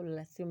easy. People will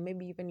assume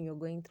maybe even you're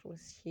going through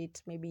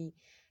shit, maybe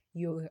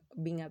you're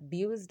being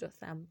abused or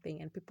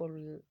something, and people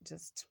will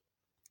just,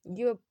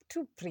 you're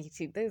too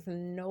pretty, there's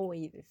no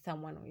way there's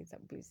someone who is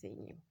abusing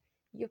you.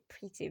 You're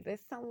pretty,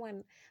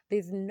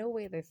 there's no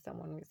way there's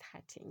someone who is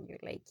hurting you.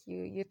 Like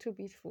you're too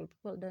beautiful,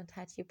 people don't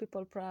hurt you.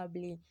 People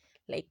probably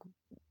like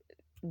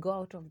go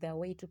out of their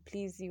way to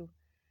please you,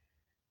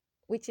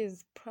 which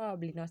is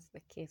probably not the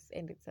case,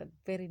 and it's a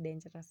very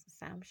dangerous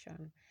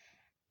assumption.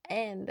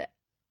 And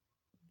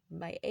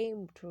my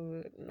aim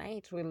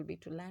tonight will be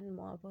to learn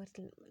more about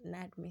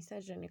nerd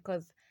misogyny,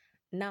 because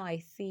now I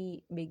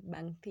see Big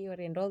Bang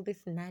Theory and all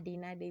these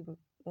nerdy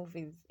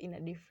movies in a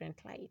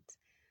different light.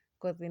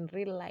 Because in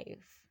real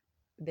life,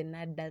 the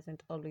nerd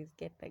doesn't always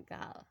get the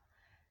girl.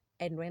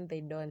 And when they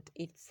don't,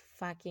 it's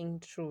fucking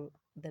true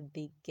that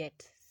they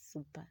get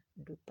super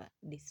duper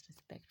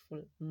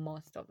disrespectful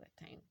most of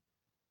the time.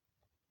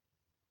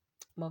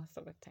 Most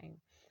of the time.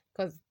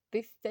 Because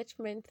this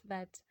statement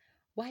that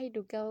why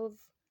do girls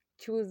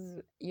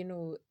choose,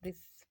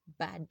 these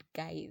bad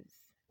guys?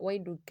 Why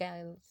do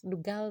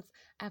girls,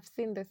 I've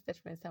seen this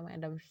statement somewhere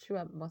and I'm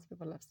sure most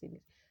people have seen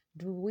it.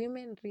 Do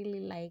women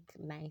really like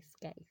nice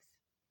guys?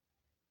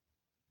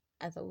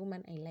 As a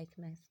woman, I like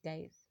nice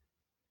guys.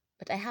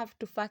 But I have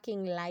to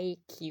fucking like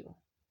you.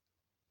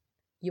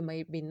 You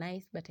might be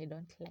nice, but I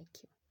don't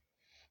like you.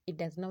 It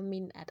does not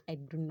mean that I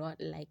do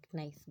not like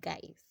nice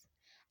guys.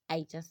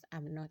 I just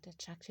am not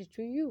attracted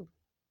to you.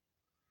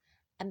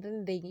 And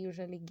then they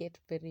usually get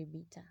very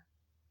bitter.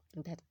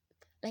 That,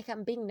 like,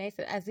 I'm being nice,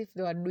 as if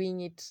they were doing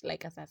it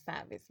like as a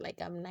service.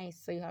 Like, I'm nice,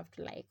 so you have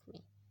to like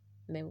me.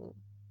 No.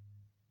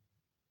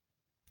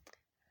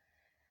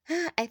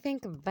 I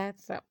think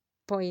that's a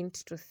point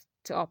to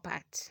stop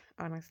at,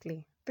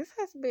 honestly. This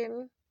has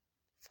been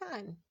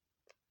fun.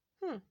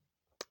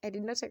 I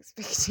did not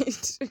expect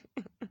it.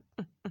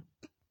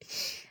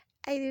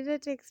 I did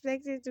not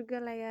expect it to go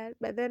like that.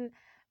 But then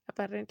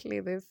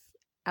apparently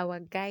our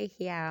guy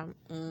here,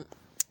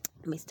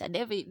 Mr.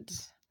 David,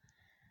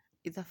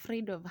 is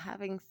afraid of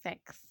having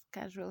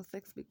casual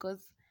sex,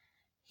 because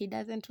he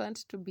doesn't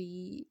want to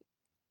be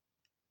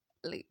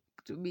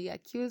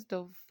accused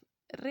of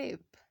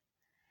rape.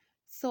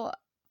 So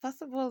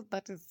first of all,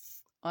 that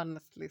is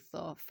honestly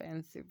so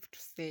offensive to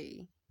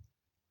say.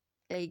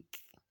 Like,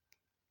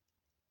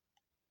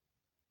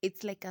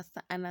 it's like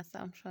an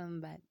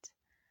assumption that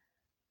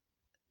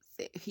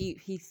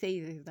he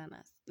says he's a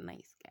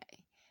nice guy.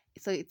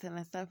 So it's an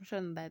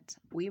assumption that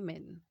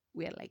women,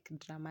 we're like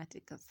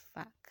dramatic as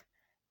fuck.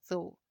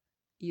 So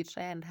you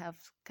try and have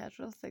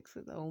casual sex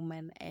with a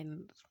woman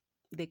and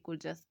they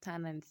could just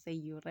turn and say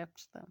you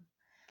raped them.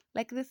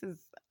 Like, this is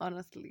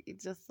honestly,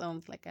 it just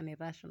sounds like an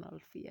irrational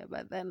fear.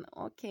 But then,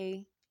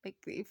 okay, like,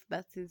 if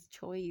that's his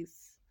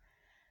choice.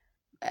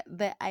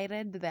 I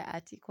read the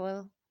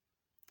article.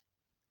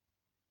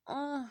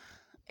 Oh,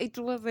 it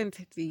wasn't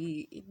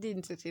it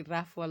didn't really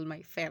ruffle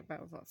my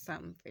feathers or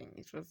something.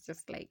 It was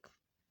just like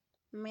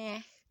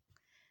meh.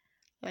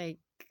 Like,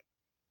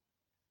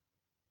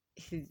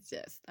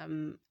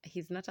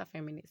 he's not a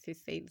feminist. He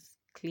says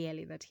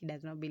clearly that he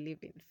does not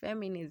believe in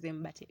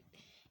feminism, but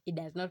it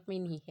does not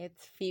mean he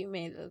hates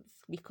females,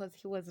 because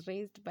he was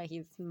raised by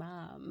his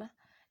mom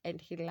and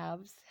he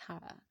loves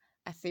her,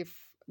 as if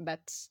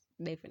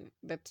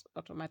that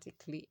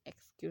automatically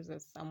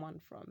excuses someone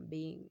from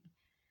being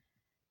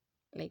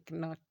like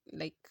not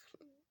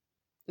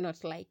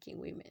liking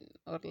women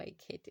or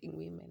like hating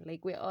women.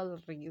 Like, we're all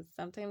raised.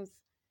 Sometimes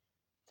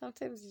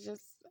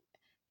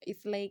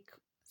it's like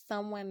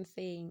someone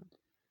saying,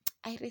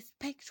 I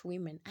respect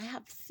women. I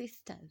have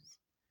sisters.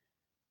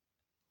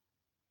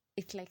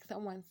 It's like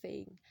someone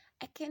saying,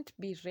 I can't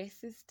be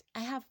racist. I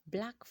have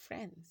black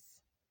friends.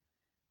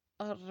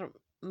 Or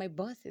my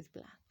boss is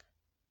black.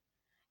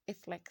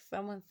 It's like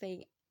someone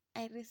saying,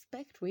 I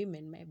respect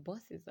women. My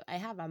boss is. I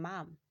have a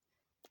mom.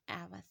 I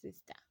have a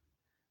sister.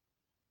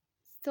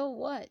 So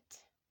what?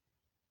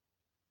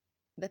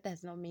 That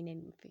does not mean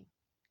anything.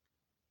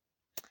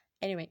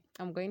 Anyway,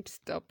 I'm going to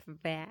stop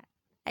there.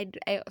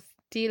 I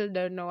still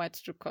don't know what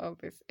to call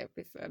this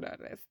episode,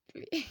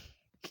 honestly.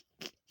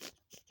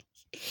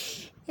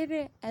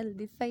 Anyway, I'll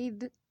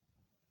decide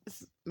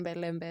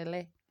mbele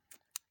mbele.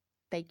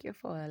 Thank you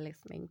for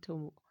listening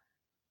to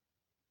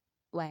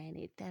Why I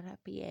Need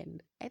Therapy,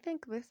 and I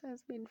think this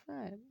has been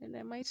fun, and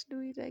I might do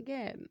it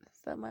again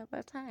some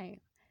other time.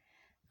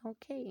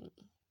 Okay,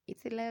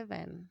 it's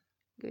 11.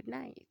 Good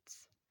night.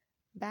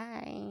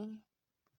 Bye.